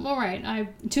 well, all right,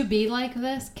 to be like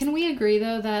this, can we agree,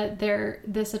 though, that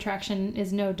this attraction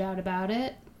is no doubt about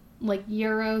it, like,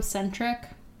 Eurocentric?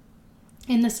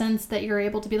 In the sense that you're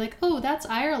able to be like, oh, that's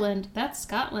Ireland, that's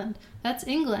Scotland, that's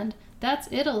England, that's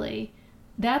Italy,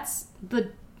 that's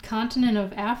the continent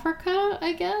of Africa,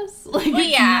 I guess. Like, well,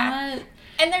 yeah.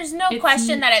 And there's no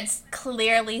question that it's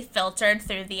clearly filtered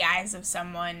through the eyes of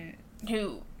someone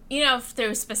who, you know,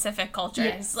 through specific cultures.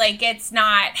 Yes. Like, it's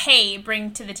not, hey,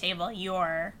 bring to the table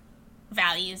your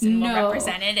values and we'll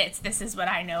represent it. This is what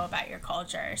I know about your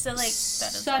culture. So, like,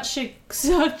 such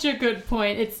a good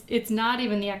point. It's not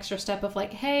even the extra step of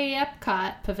like, hey,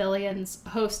 Epcot pavilions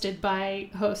hosted by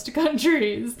host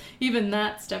countries. Even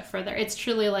that step further. It's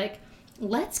truly like,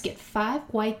 let's get 5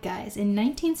 white guys in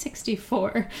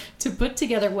 1964 to put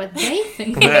together what they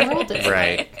think the world is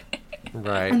like.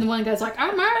 Right. And the one guy's like,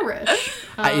 I'm Irish.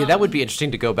 That would be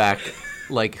interesting to go back.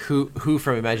 Like, who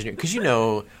from Imagineering? Because, you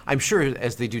know, I'm sure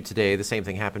as they do today, the same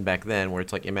thing happened back then, where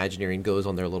it's like Imagineering goes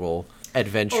on their little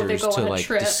adventures to, like,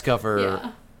 discover.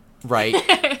 Yeah.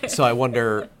 Right. So I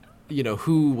wonder, you know,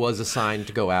 who was assigned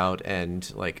to go out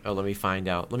and, like, oh, let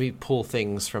me pull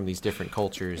things from these different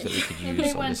cultures that we could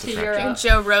use on this attraction. And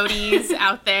Joe Rohde's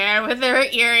out there with their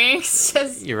earrings,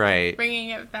 just You're right.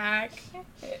 bringing it back.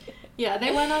 Yeah,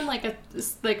 they went on, like, a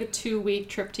 2-week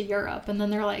trip to Europe, and then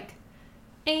they're like,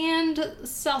 And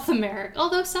South America.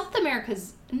 Although South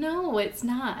America's... No, it's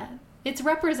not. It's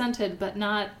represented, but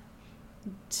not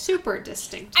super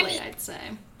distinctly, I'd say.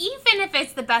 Even if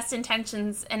it's the best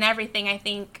intentions and everything, I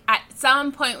think at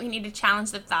some point we need to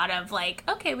challenge the thought of, like,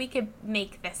 okay, we could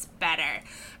make this better.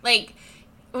 Like,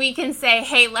 we can say,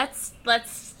 hey, let's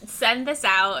send this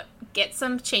out, get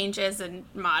some changes and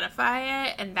modify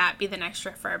it, and that be the next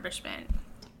refurbishment.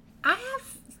 I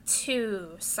have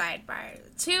two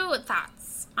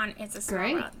thoughts on It's a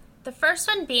Small World. The first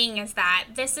one being is that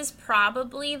this is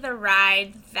probably the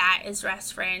ride that is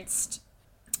referenced,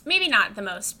 maybe not the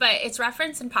most, but it's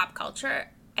referenced in pop culture,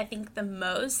 I think, the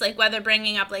most. Like, whether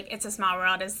bringing up, like, It's a Small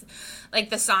World is, like,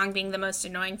 the song being the most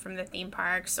annoying from the theme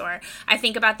parks, or I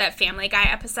think about that Family Guy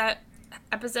episode.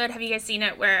 Have you guys seen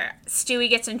it, where Stewie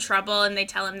gets in trouble and they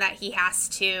tell him that he has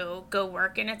to go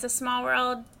work in It's a Small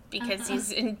World because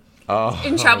he's in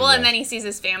trouble, and then he sees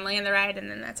his family in the ride,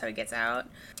 and then that's how he gets out.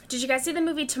 Did you guys see the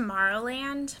movie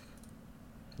Tomorrowland?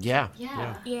 Yeah.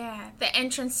 The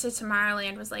entrance to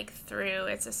Tomorrowland was, like, through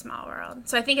It's a Small World.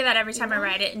 So I think of that every time I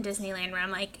ride it in Disneyland, where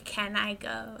I'm like, can I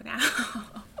go now?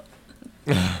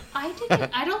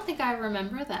 I don't think I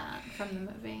remember that from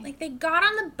the movie. Like, they got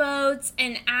on the boats,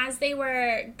 and as they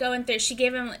were going through, she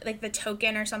gave him, like, the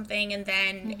token or something, and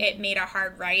then it made a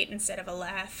hard right instead of a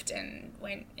left and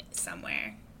went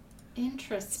somewhere.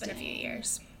 Interesting. It's been a few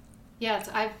years. Yeah,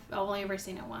 I've only ever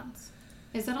seen it once.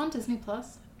 Is it on Disney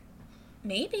Plus?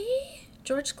 Maybe.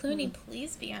 George Clooney,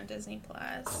 please be on Disney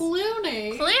Plus.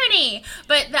 Clooney!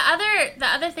 But the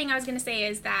other thing I was going to say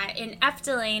is that in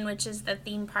Efteling, which is the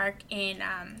theme park in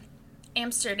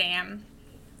Amsterdam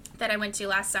that I went to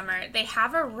last summer, they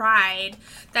have a ride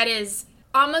that is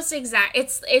almost exact.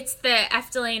 It's the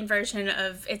Efteling version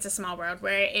of It's a Small World,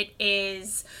 where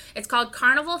it's called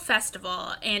Carnival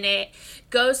Festival, and it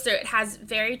goes through, it has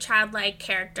very childlike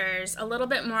characters, a little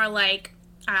bit more like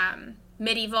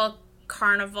medieval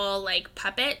carnival, like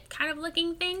puppet kind of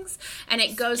looking things, and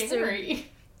it goes through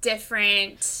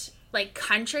different, like,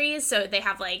 countries. So they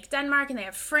have, like, Denmark, and they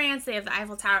have France, they have the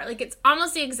Eiffel Tower. Like, it's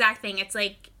almost the exact thing. It's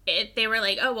like they were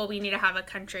like, oh, well, we need to have a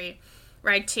country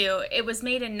ride too. It was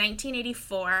made in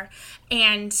 1984,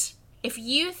 and if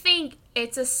you think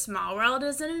It's a Small World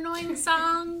is an annoying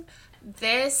song,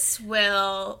 this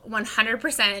will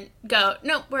 100% go,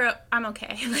 no, I'm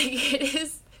okay. Like, it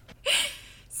is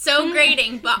so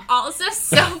grating, but also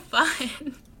so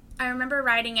fun. I remember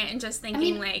riding it and just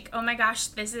thinking, like, oh my gosh,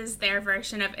 this is their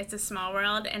version of It's a Small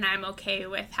World, and I'm okay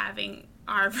with having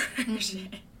our version.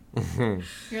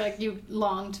 You're like, you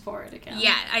longed for it again.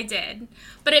 Yeah, I did.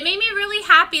 But it made me really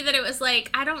happy that it was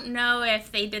like, I don't know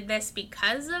if they did this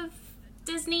because of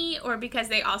Disney or because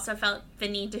they also felt the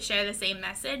need to share the same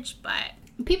message, but...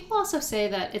 People also say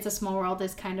that It's a Small World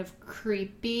is kind of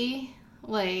creepy.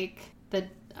 Like, the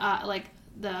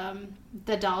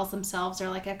dolls themselves are,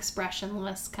 like,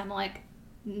 expressionless, kind of like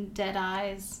dead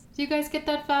eyes. Do you guys get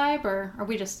that vibe, or are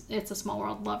we just It's a Small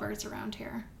World lovers around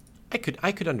here?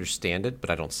 I could understand it, but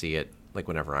I don't see it, like,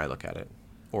 whenever I look at it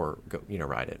or go,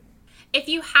 ride it. If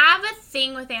you have a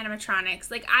thing with animatronics,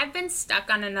 like, I've been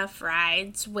stuck on enough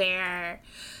rides where,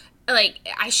 like,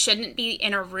 I shouldn't be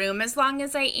in a room as long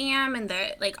as I am, and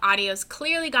the, like, audio's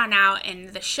clearly gone out, and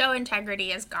the show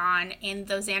integrity is gone, and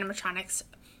those animatronics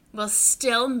will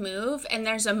still move, and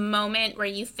there's a moment where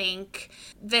you think,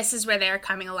 this is where they're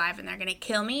coming alive and they're gonna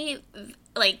kill me.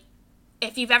 Like,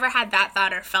 if you've ever had that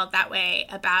thought or felt that way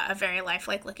about a very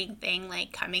lifelike looking thing,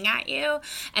 like, coming at you,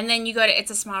 and then you go to It's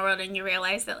a Small World and you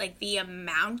realize that, like, the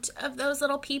amount of those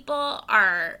little people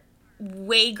are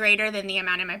way greater than the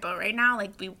amount in my boat right now,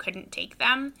 like, we couldn't take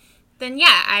them, then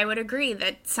yeah, I would agree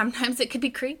that sometimes it could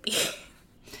be creepy.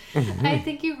 I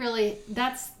think you really,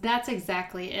 that's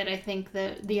exactly it. I think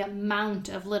the amount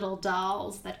of little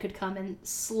dolls that could come and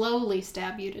slowly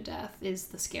stab you to death is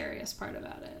the scariest part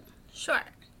about it. Sure.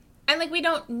 And, like,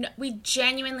 we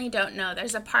genuinely don't know.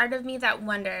 There's a part of me that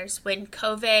wonders when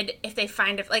COVID, if they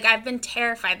find, like, I've been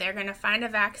terrified they're going to find a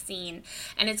vaccine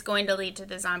and it's going to lead to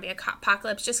the zombie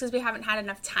apocalypse just because we haven't had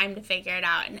enough time to figure it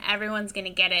out and everyone's going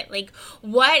to get it. Like,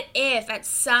 what if at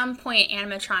some point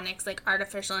animatronics, like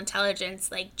artificial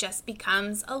intelligence, like, just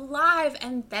becomes alive,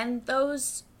 and then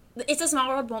those It's a Small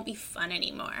World won't be fun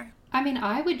anymore. I mean,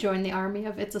 I would join the army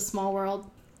of It's a Small World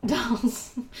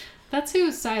dolls. That's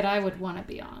whose side I would want to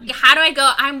be on. How do I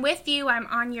go? I'm with you. I'm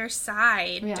on your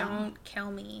side. Yeah. Don't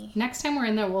kill me. Next time we're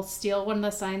in there, we'll steal one of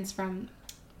the signs from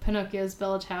Pinocchio's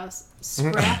Village House,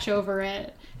 scratch over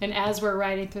it, and as we're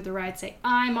riding through the ride, say,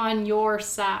 I'm on your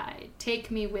side. Take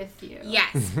me with you.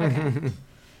 Yes. Okay.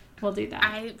 We'll do that.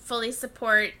 I fully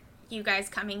support you guys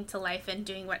coming to life and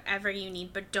doing whatever you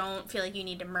need, but don't feel like you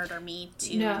need to murder me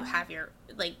to No. have your,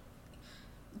 like,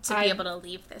 to be able to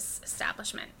leave this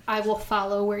establishment. I will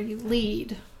follow where you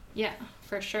lead. Yeah,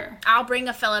 for sure. I'll bring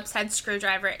a Phillips head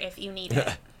screwdriver if you need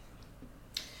it.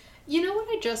 You know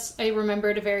what I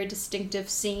remembered a very distinctive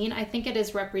scene. I think it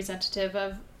is representative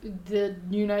of the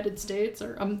United States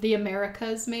or the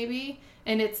Americas maybe.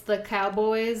 And it's the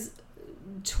cowboys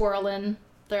twirling,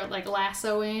 they're like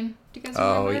lassoing. Do you guys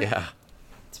remember Oh it? yeah.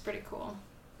 It's pretty cool.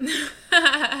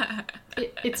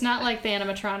 It's not like the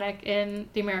animatronic in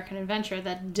The American Adventure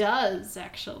that does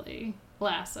actually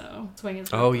lasso, swing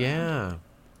his rope Oh around. yeah.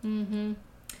 Mm-hmm.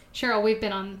 Cheryl, we've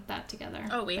been on that together.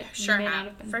 Oh, we but you sure may not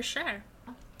have. been. For sure.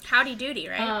 Howdy doody,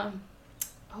 right?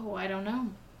 Oh, I don't know.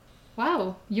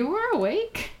 Wow, you were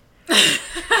awake?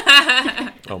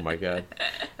 Oh my god.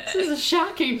 This is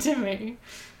shocking to me.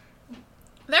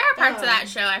 There are parts of that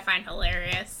show I find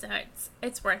hilarious, so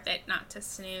it's worth it not to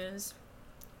snooze.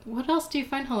 What else do you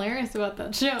find hilarious about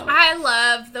that show? I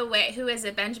love the way, who is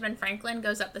it, Benjamin Franklin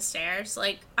goes up the stairs.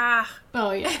 Like,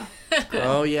 Oh, yeah.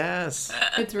 Oh yes.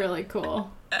 It's really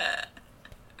cool.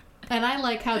 And I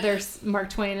like how there's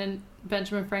Mark Twain and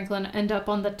Benjamin Franklin end up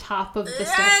on the top of the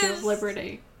Statue of Yes!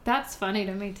 Liberty. That's funny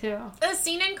to me, too. the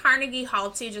scene in Carnegie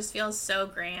Hall, too, just feels so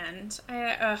grand.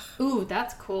 Ooh,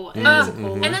 that's cool. And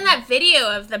then that video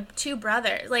of the two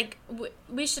brothers. Like,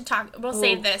 we should talk. We'll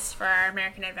save this for our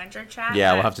American Adventure chat.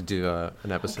 Yeah, but- we'll have to do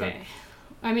an episode. Okay.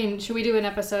 I mean, should we do an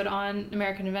episode on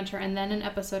American Adventure and then an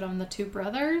episode on the two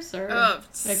brothers? Or Oh,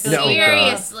 I feel No, like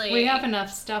seriously. we have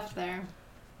enough stuff there.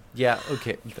 Yeah.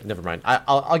 Okay. Never mind.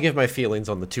 I'll give my feelings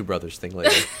on the two brothers thing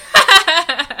later.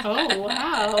 Oh,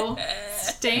 wow.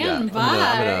 Stand Yeah,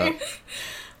 by.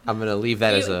 I'm gonna leave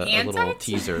that as You a little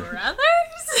anti-two teaser.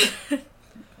 brothers?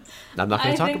 I'm not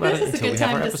gonna I talk think about this it is a until good we have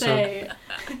time our to episode. say,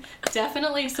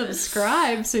 definitely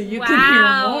subscribe so you can hear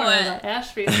Wow. more about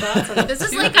Ashby's thoughts on the This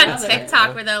is two like on brothers.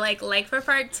 TikTok where they're like for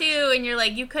part 2, and you're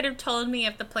like, you could have told me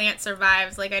if the plant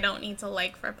survives. Like, I don't need to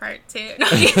like for part 2. No,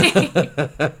 I'm kidding.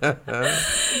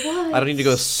 What? I don't need to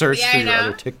go search Yeah, I through your know.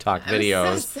 other TikTok I'm so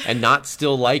videos sorry. and not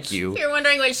still like you. If you're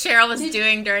wondering what Cheryl was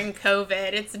doing during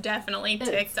COVID, it's definitely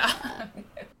TikTok.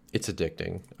 It's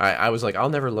addicting. I was like, I'll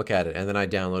never look at it, and then I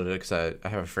downloaded it because I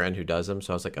have a friend who does them,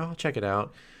 so I was like, oh, I'll check it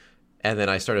out. And then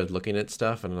I started looking at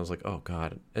stuff, and I was like, oh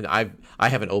god. And I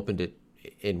haven't opened it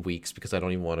in weeks because I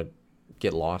don't even want to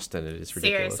get lost in it. It's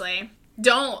ridiculous. Seriously.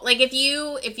 Don't. Like, if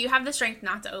you have the strength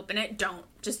not to open it, don't.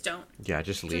 Just don't. Yeah,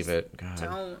 just leave Just it. God.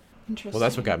 Don't. Interesting. Well,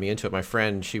 that's what got me into it. My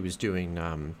friend, she was doing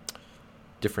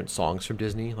different songs from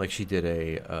Disney. Like she did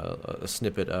a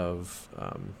snippet of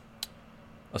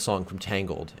a song from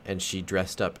Tangled, and she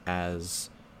dressed up as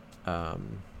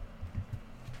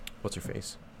what's her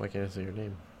face? Why can't I say her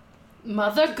name?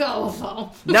 Mother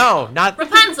Govo. No, not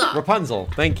Rapunzel. Rapunzel.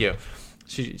 Thank you.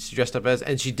 She dressed up as,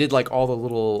 and she did like all the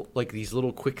little, like these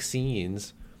little quick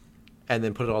scenes, and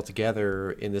then put it all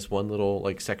together in this one little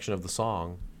like section of the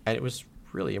song, and it was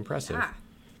really impressive. Yeah.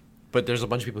 But there's a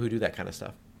bunch of people who do that kind of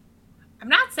stuff. I'm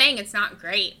not saying it's not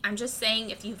great. I'm just saying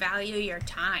if you value your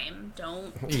time,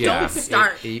 don't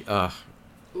start.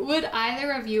 Would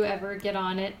either of you ever get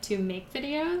on it to make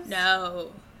videos?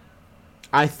 No.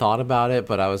 I thought about it,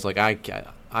 but I was like,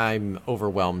 I'm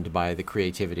overwhelmed by the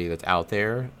creativity that's out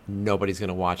there. Nobody's going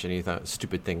to watch any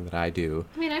stupid thing that I do.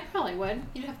 I mean, I probably would.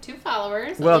 You'd have 2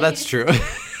 followers. Well, at that's least.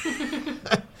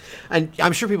 true. And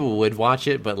I'm sure people would watch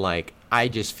it, but like, I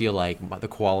just feel like the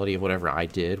quality of whatever I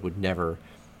did would never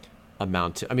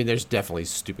amount to. I mean, there's definitely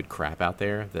stupid crap out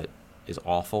there that is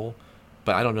awful,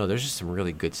 but I don't know. There's just some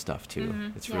really good stuff too. Mm-hmm.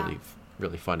 It's Yeah.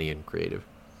 really funny and creative.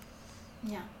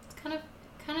 Yeah, it's kind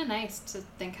of nice to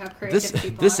think how creative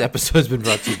people This are. episode's been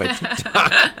brought to you by TikTok.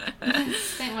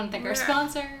 I want to thank our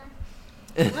sponsor.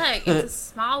 Look, it's a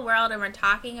small world, and we're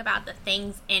talking about the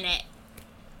things in it.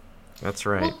 That's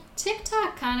right. Well,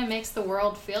 TikTok kind of makes the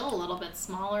world feel a little bit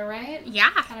smaller, right?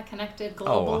 Yeah. Kind of connected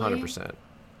globally. Oh, 100%.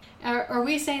 Are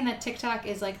we saying that TikTok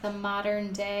is like the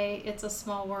modern day It's a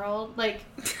Small World? Like,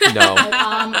 No.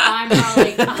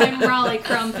 I'm Raleigh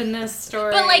Crump in this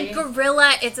story. But like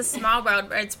Gorilla, it's a small world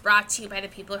where it's brought to you by the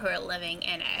people who are living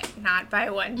in it, not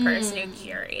by one person who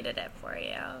curated it for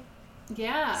you.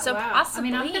 Yeah. So wow. I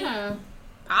mean,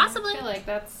 possibly. I feel like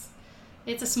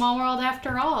it's a small world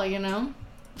after all, you know?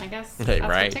 I guess Hey, that's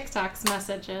right. what TikTok's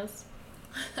message is.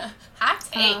 Hot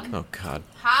take. Oh, God.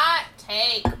 Hot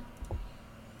take.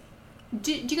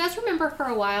 Do you guys remember for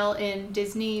a while in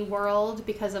Disney World,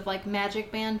 because of like Magic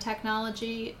Band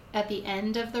technology, at the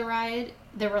end of the ride,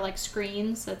 there were like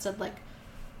screens that said like,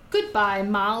 "Goodbye,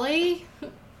 Molly."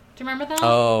 Do Do you remember that?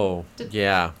 Oh,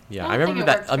 yeah. I I don't remember think it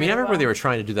that. works I mean, I very remember they well. were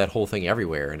trying to do that whole thing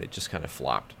everywhere, and it just kind of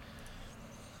flopped.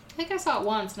 I think I saw it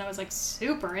once and I was like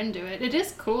super into it. It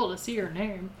is cool to see your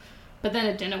name, but then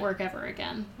it didn't work ever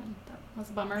again. And that was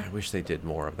a bummer. I wish they did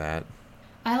more of that.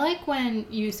 I like when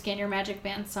you scan your magic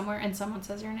band somewhere and someone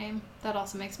says your name. That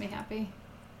also makes me happy.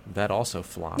 That also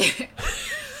flopped.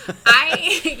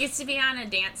 I used to be on a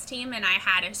dance team and I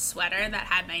had a sweater that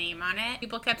had my name on it.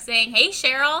 People kept saying, "Hey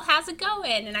Cheryl, how's it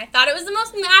going?" And I thought it was the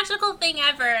most magical thing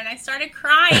ever and I started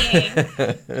crying.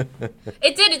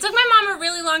 It did. It took my mom a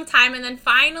really long time, and then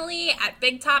finally at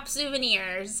Big Top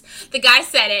Souvenirs, the guy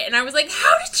said it and I was like,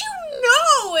 "How did you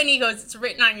know?" And he goes, "It's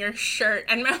written on your shirt."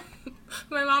 And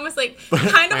my mom was like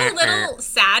kind of a little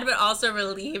sad but also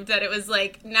relieved that it was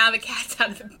like, now the cat's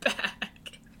out of the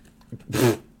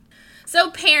bag. So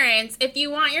parents, if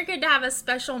you want your kid to have a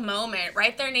special moment,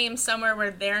 write their name somewhere where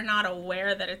they're not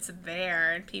aware that it's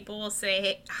there, and people will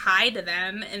say hi to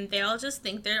them, and they'll just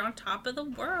think they're on top of the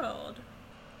world.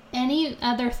 Any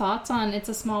other thoughts on It's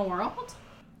a Small World?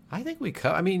 I think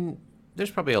I mean, there's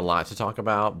probably a lot to talk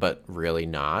about, but really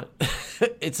not.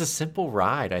 It's a simple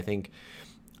ride. I think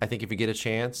if you get a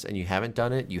chance and you haven't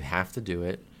done it, you have to do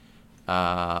it.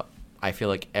 I feel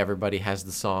like everybody has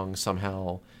the song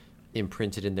somehow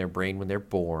imprinted in their brain when they're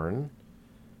born.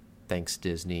 Thanks,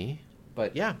 Disney.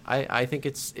 But yeah, I think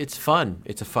it's fun.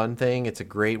 It's a fun thing. It's a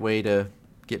great way to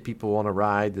get people on a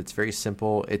ride that's very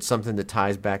simple. It's something that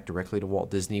ties back directly to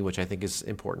Walt Disney, which I think is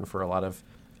important for a lot of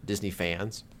Disney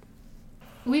fans.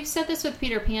 We've said this with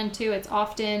Peter Pan too. It's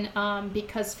often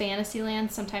because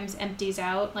Fantasyland sometimes empties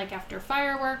out, like after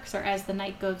fireworks or as the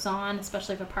night goes on,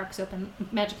 especially if a park's open,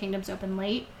 Magic Kingdom's open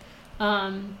late.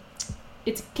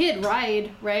 It's a kid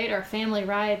ride, right, or a family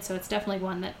ride, so it's definitely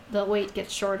one that the wait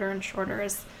gets shorter and shorter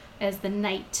as the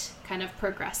night kind of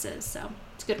progresses. So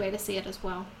it's a good way to see it as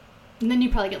well. And then you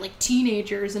probably get like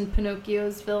teenagers in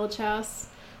Pinocchio's village house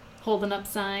holding up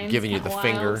signs, Giving you the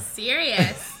finger.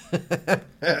 Serious. It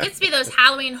gets to be those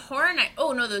Halloween horror night.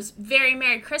 Oh no, those very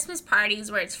Merry Christmas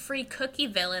parties where it's free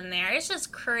Cookieville in there. It's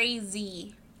just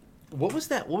crazy. What was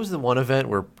that? What was the one event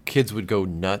where kids would go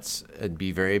nuts and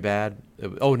be very bad?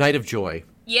 Oh, Night of Joy.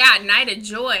 Yeah, Night of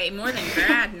Joy more than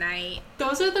Grad Night.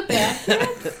 Those are the bad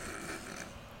kids?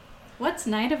 What's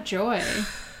Night of Joy?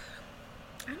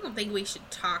 I don't think we should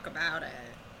talk about it.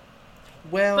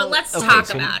 Well, But let's okay, talk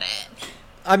so- about it.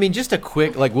 I mean, just a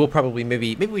quick, like, we'll probably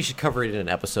maybe we should cover it in an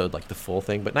episode, like the full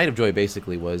thing. But Night of Joy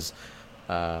basically was,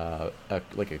 I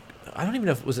don't even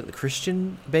know if was it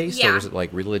Christian based or Yeah. was it like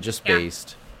religious Yeah.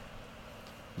 based.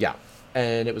 Yeah,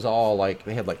 and it was all like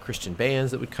they had like Christian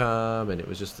bands that would come, and it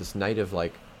was just this night of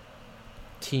like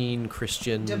teen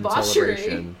Christian Debauchery.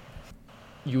 celebration.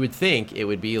 You would think it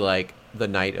would be like the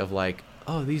night of like,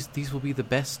 oh, these will be the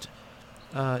best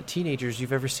teenagers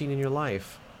you've ever seen in your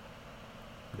life.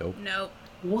 Nope. Nope.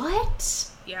 What?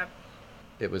 Yep.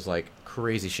 It was like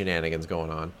crazy shenanigans going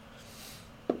on.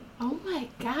 Oh my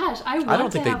gosh, I don't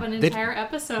want to think have an entire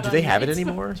episode do on they have it Nights of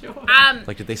anymore? Joy.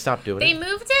 Like, did they stop doing They it?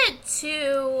 moved it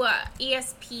to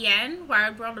ESPN,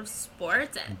 Wild World of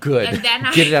Sports. Good. And then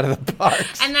Get it out of the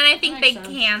box. And then I think they Makes sense.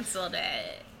 canceled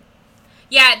it.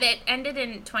 Yeah, that ended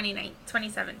in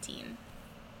 2017.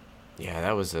 Yeah,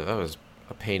 that was a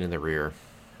pain in the rear.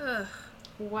 Ugh.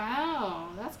 Wow,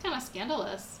 that's kind of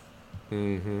scandalous.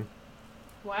 Mm-hmm.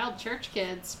 Wild church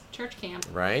kids, church camp.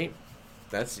 Right?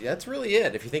 That's really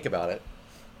it if you think about it.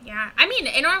 Yeah, I mean,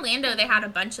 in Orlando, they had a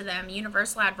bunch of them.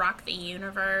 Universal had Rock the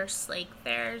Universe. Like,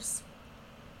 there's...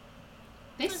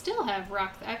 They still have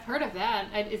rock. I've heard of that.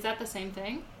 Is that the same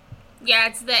thing? Yeah,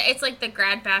 it's like the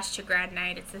Grad Bash to Grad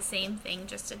Night. It's the same thing,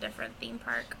 just a different theme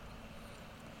park.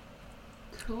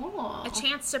 Cool. A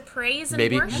chance to praise and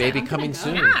Maybe worship. I'm coming gonna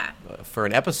soon. go. Yeah. For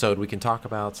an episode, we can talk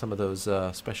about some of those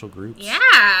special groups.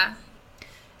 Yeah.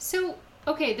 So,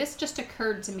 okay, this just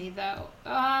occurred to me though.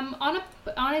 On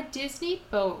a Disney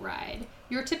boat ride,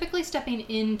 you're typically stepping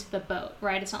into the boat,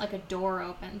 right? It's not like a door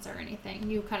opens or anything.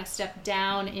 You kind of step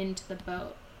down into the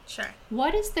boat. Sure.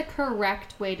 What is the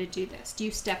correct way to do this? Do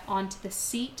you step onto the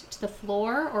seat to the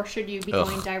floor, or should you be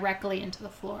going directly into the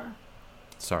floor?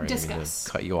 Sorry, I didn't mean Discuss.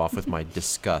 to cut you off with my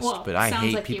disgust, Well, but I sounds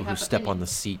hate like you people who have step on the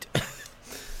opinions. seat.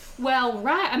 Well,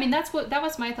 right. I mean, that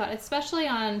was my thought, especially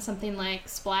on something like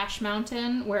Splash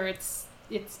Mountain, where it's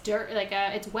dirt, like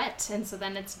it's wet, and so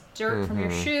then it's dirt from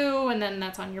your shoe, and then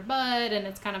that's on your butt, and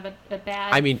it's kind of a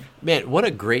bad. I mean, man, what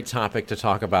a great topic to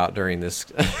talk about during this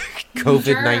COVID-19.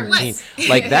 Germs.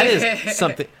 Like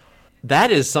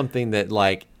that is something that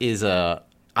like is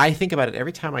I think about it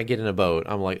every time I get in a boat.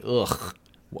 I'm like, ugh,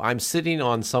 I'm sitting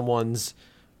on someone's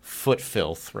foot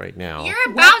filth right now.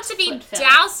 You're about to be foot filth.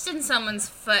 doused in someone's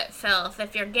foot filth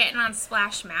if you're getting on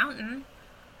Splash Mountain.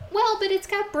 Well, but it's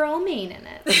got bromine in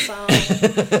it, so...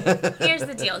 Here's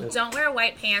the deal. Don't wear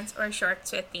white pants or shorts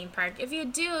to a theme park. If you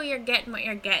do, you're getting what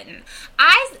you're getting.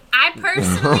 I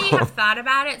personally have thought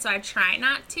about it, so I try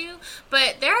not to.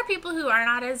 But there are people who are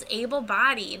not as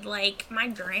able-bodied, like my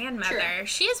grandmother. True.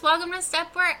 She is welcome to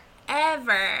step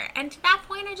wherever. And to that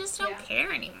point, I just don't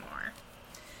care anymore.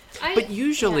 But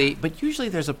usually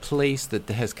there's a place that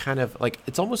has kind of like,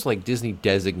 it's almost like Disney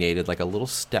designated like a little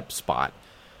step spot.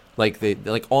 Like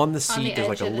on the seat, there's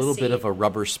like a little bit of a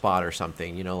rubber spot or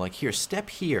something, you know, like here, step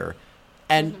here.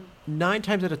 And 9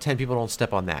 times out of 10, people don't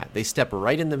step on that. They step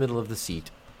right in the middle of the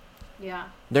seat. Yeah.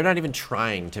 They're not even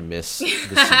trying to miss the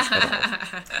seat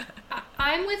at all.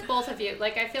 I'm with both of you.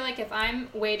 Like, I feel like if I'm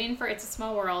waiting for It's a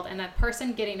Small World and that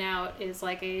person getting out is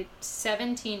like a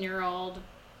 17-year-old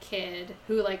kid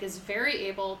who like is very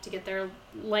able to get their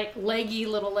like leggy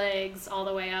little legs all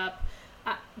the way up,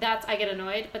 I get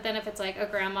annoyed. But then if it's like a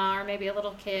grandma or maybe a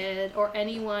little kid or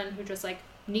anyone who just like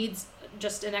needs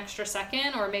just an extra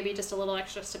second or maybe just a little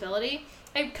extra stability,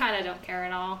 I kind of don't care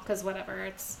at all, because whatever,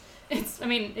 it's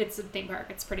a theme park,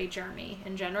 it's pretty germy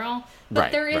in general,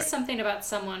 but there is something about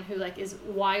someone who like is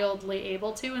wildly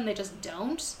able to and they just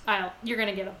don't. You're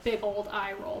gonna get a big old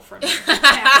eye roll from me.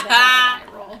 Eye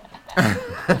roll.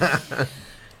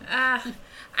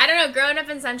 I don't know, growing up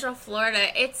in Central Florida,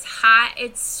 it's hot,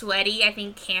 it's sweaty. I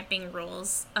think camping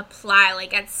rules apply.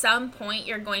 Like, at some point,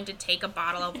 you're going to take a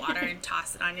bottle of water and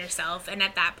toss it on yourself. And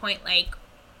at that point, like,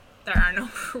 there are no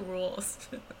rules.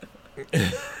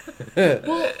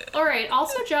 Well, all right.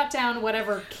 Also jot down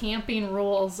whatever camping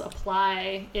rules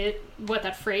apply. What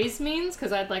that phrase means,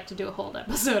 because I'd like to do a whole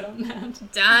episode on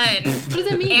that. Done. What does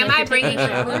it mean? Am Like, I you're bringing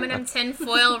taking a shower? aluminum tin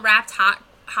foil wrapped hot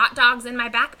dogs in my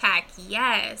backpack?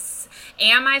 Yes.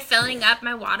 Am I filling up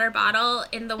my water bottle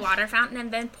in the water fountain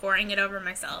and then pouring it over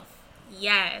myself?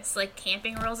 Yes. Like,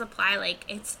 camping rules apply. Like,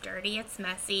 it's dirty, it's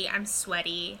messy, I'm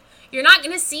sweaty. You're not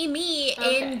going to see me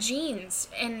in jeans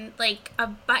and, like, a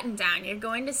button down. You're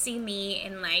going to see me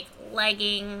in, like,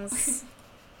 leggings,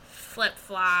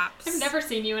 flip-flops. I've never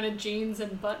seen you in a jeans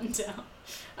and button down.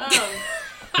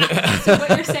 So what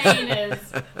you're saying is...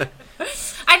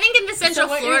 I think in the Central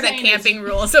Florida camping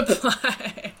rules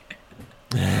apply.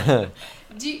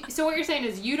 So what you're saying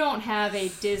is you don't have a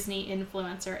Disney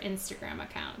influencer Instagram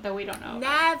account that we don't know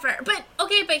about. Never. But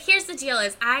here's the deal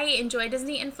is I enjoy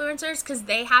Disney influencers because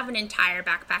they have an entire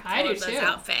backpack full of those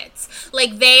outfits.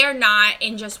 Like, they are not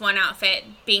in just one outfit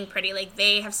being pretty. Like,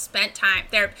 they have spent time.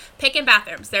 They're picking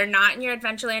bathrooms. They're not in your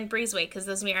Adventureland breezeway because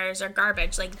those mirrors are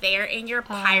garbage. Like, they're in your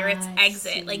Pirates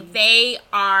exit. See. Like, they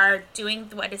are doing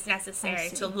what is necessary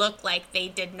to look like they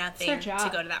did nothing to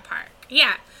go to that park.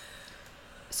 Yeah.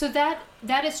 So that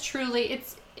is truly,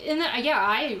 it's in the,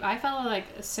 I follow like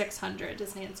 600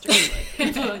 Disney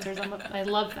influencers.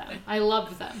 I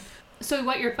love them. So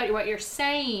what you're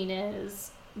saying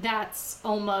is that's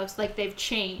almost like they've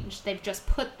changed. They've just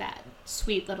put that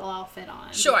sweet little outfit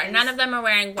on. Sure, none of them are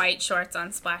wearing white shorts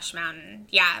on Splash Mountain.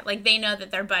 Yeah, like they know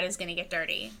that their butt is going to get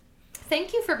dirty.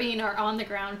 Thank you for being our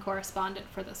on-the-ground correspondent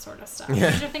for this sort of stuff. These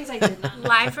are things I did not know.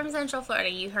 Live from Central Florida.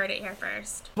 You heard it here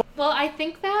first. Well, I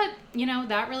think that,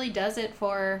 that really does it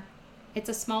for It's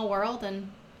a Small World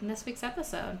and in this week's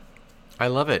episode. I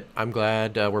love it. I'm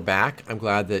glad we're back. I'm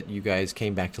glad that you guys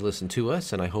came back to listen to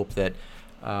us, and I hope that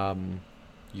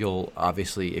you'll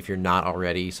obviously, if you're not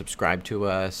already, subscribe to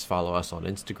us, follow us on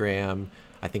Instagram.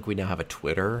 I think we now have a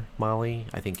Twitter, Molly.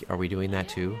 Are we doing that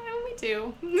too? Yeah, we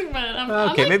do.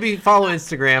 Okay, maybe follow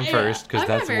Instagram first, because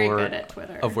that's very more good at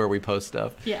Twitter. of where we post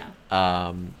stuff. Yeah.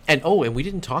 And we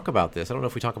didn't talk about this. I don't know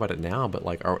if we talk about it now, but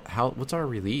like, what's our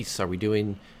release? Are we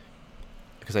doing?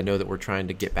 Because I know that we're trying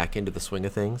to get back into the swing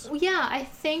of things. Well, yeah, I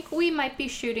think we might be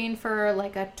shooting for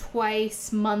like a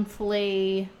twice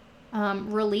monthly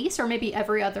release, or maybe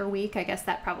every other week. I guess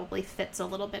that probably fits a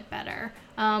little bit better.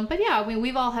 But yeah,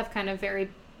 we've all have kind of very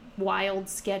wild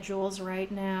schedules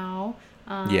right now.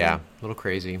 Yeah, a little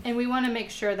crazy. And we want to make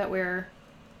sure that we're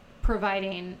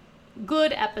providing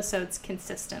good episodes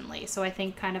consistently. So I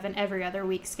think kind of an every other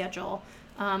week schedule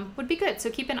would be good. So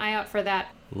keep an eye out for that.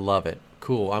 Love it.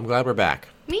 Cool. I'm glad we're back.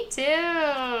 Me too.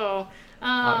 All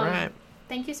right.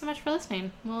 Thank you so much for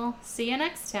listening. We'll see you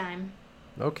next time.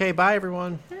 Okay, bye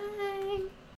everyone. Bye.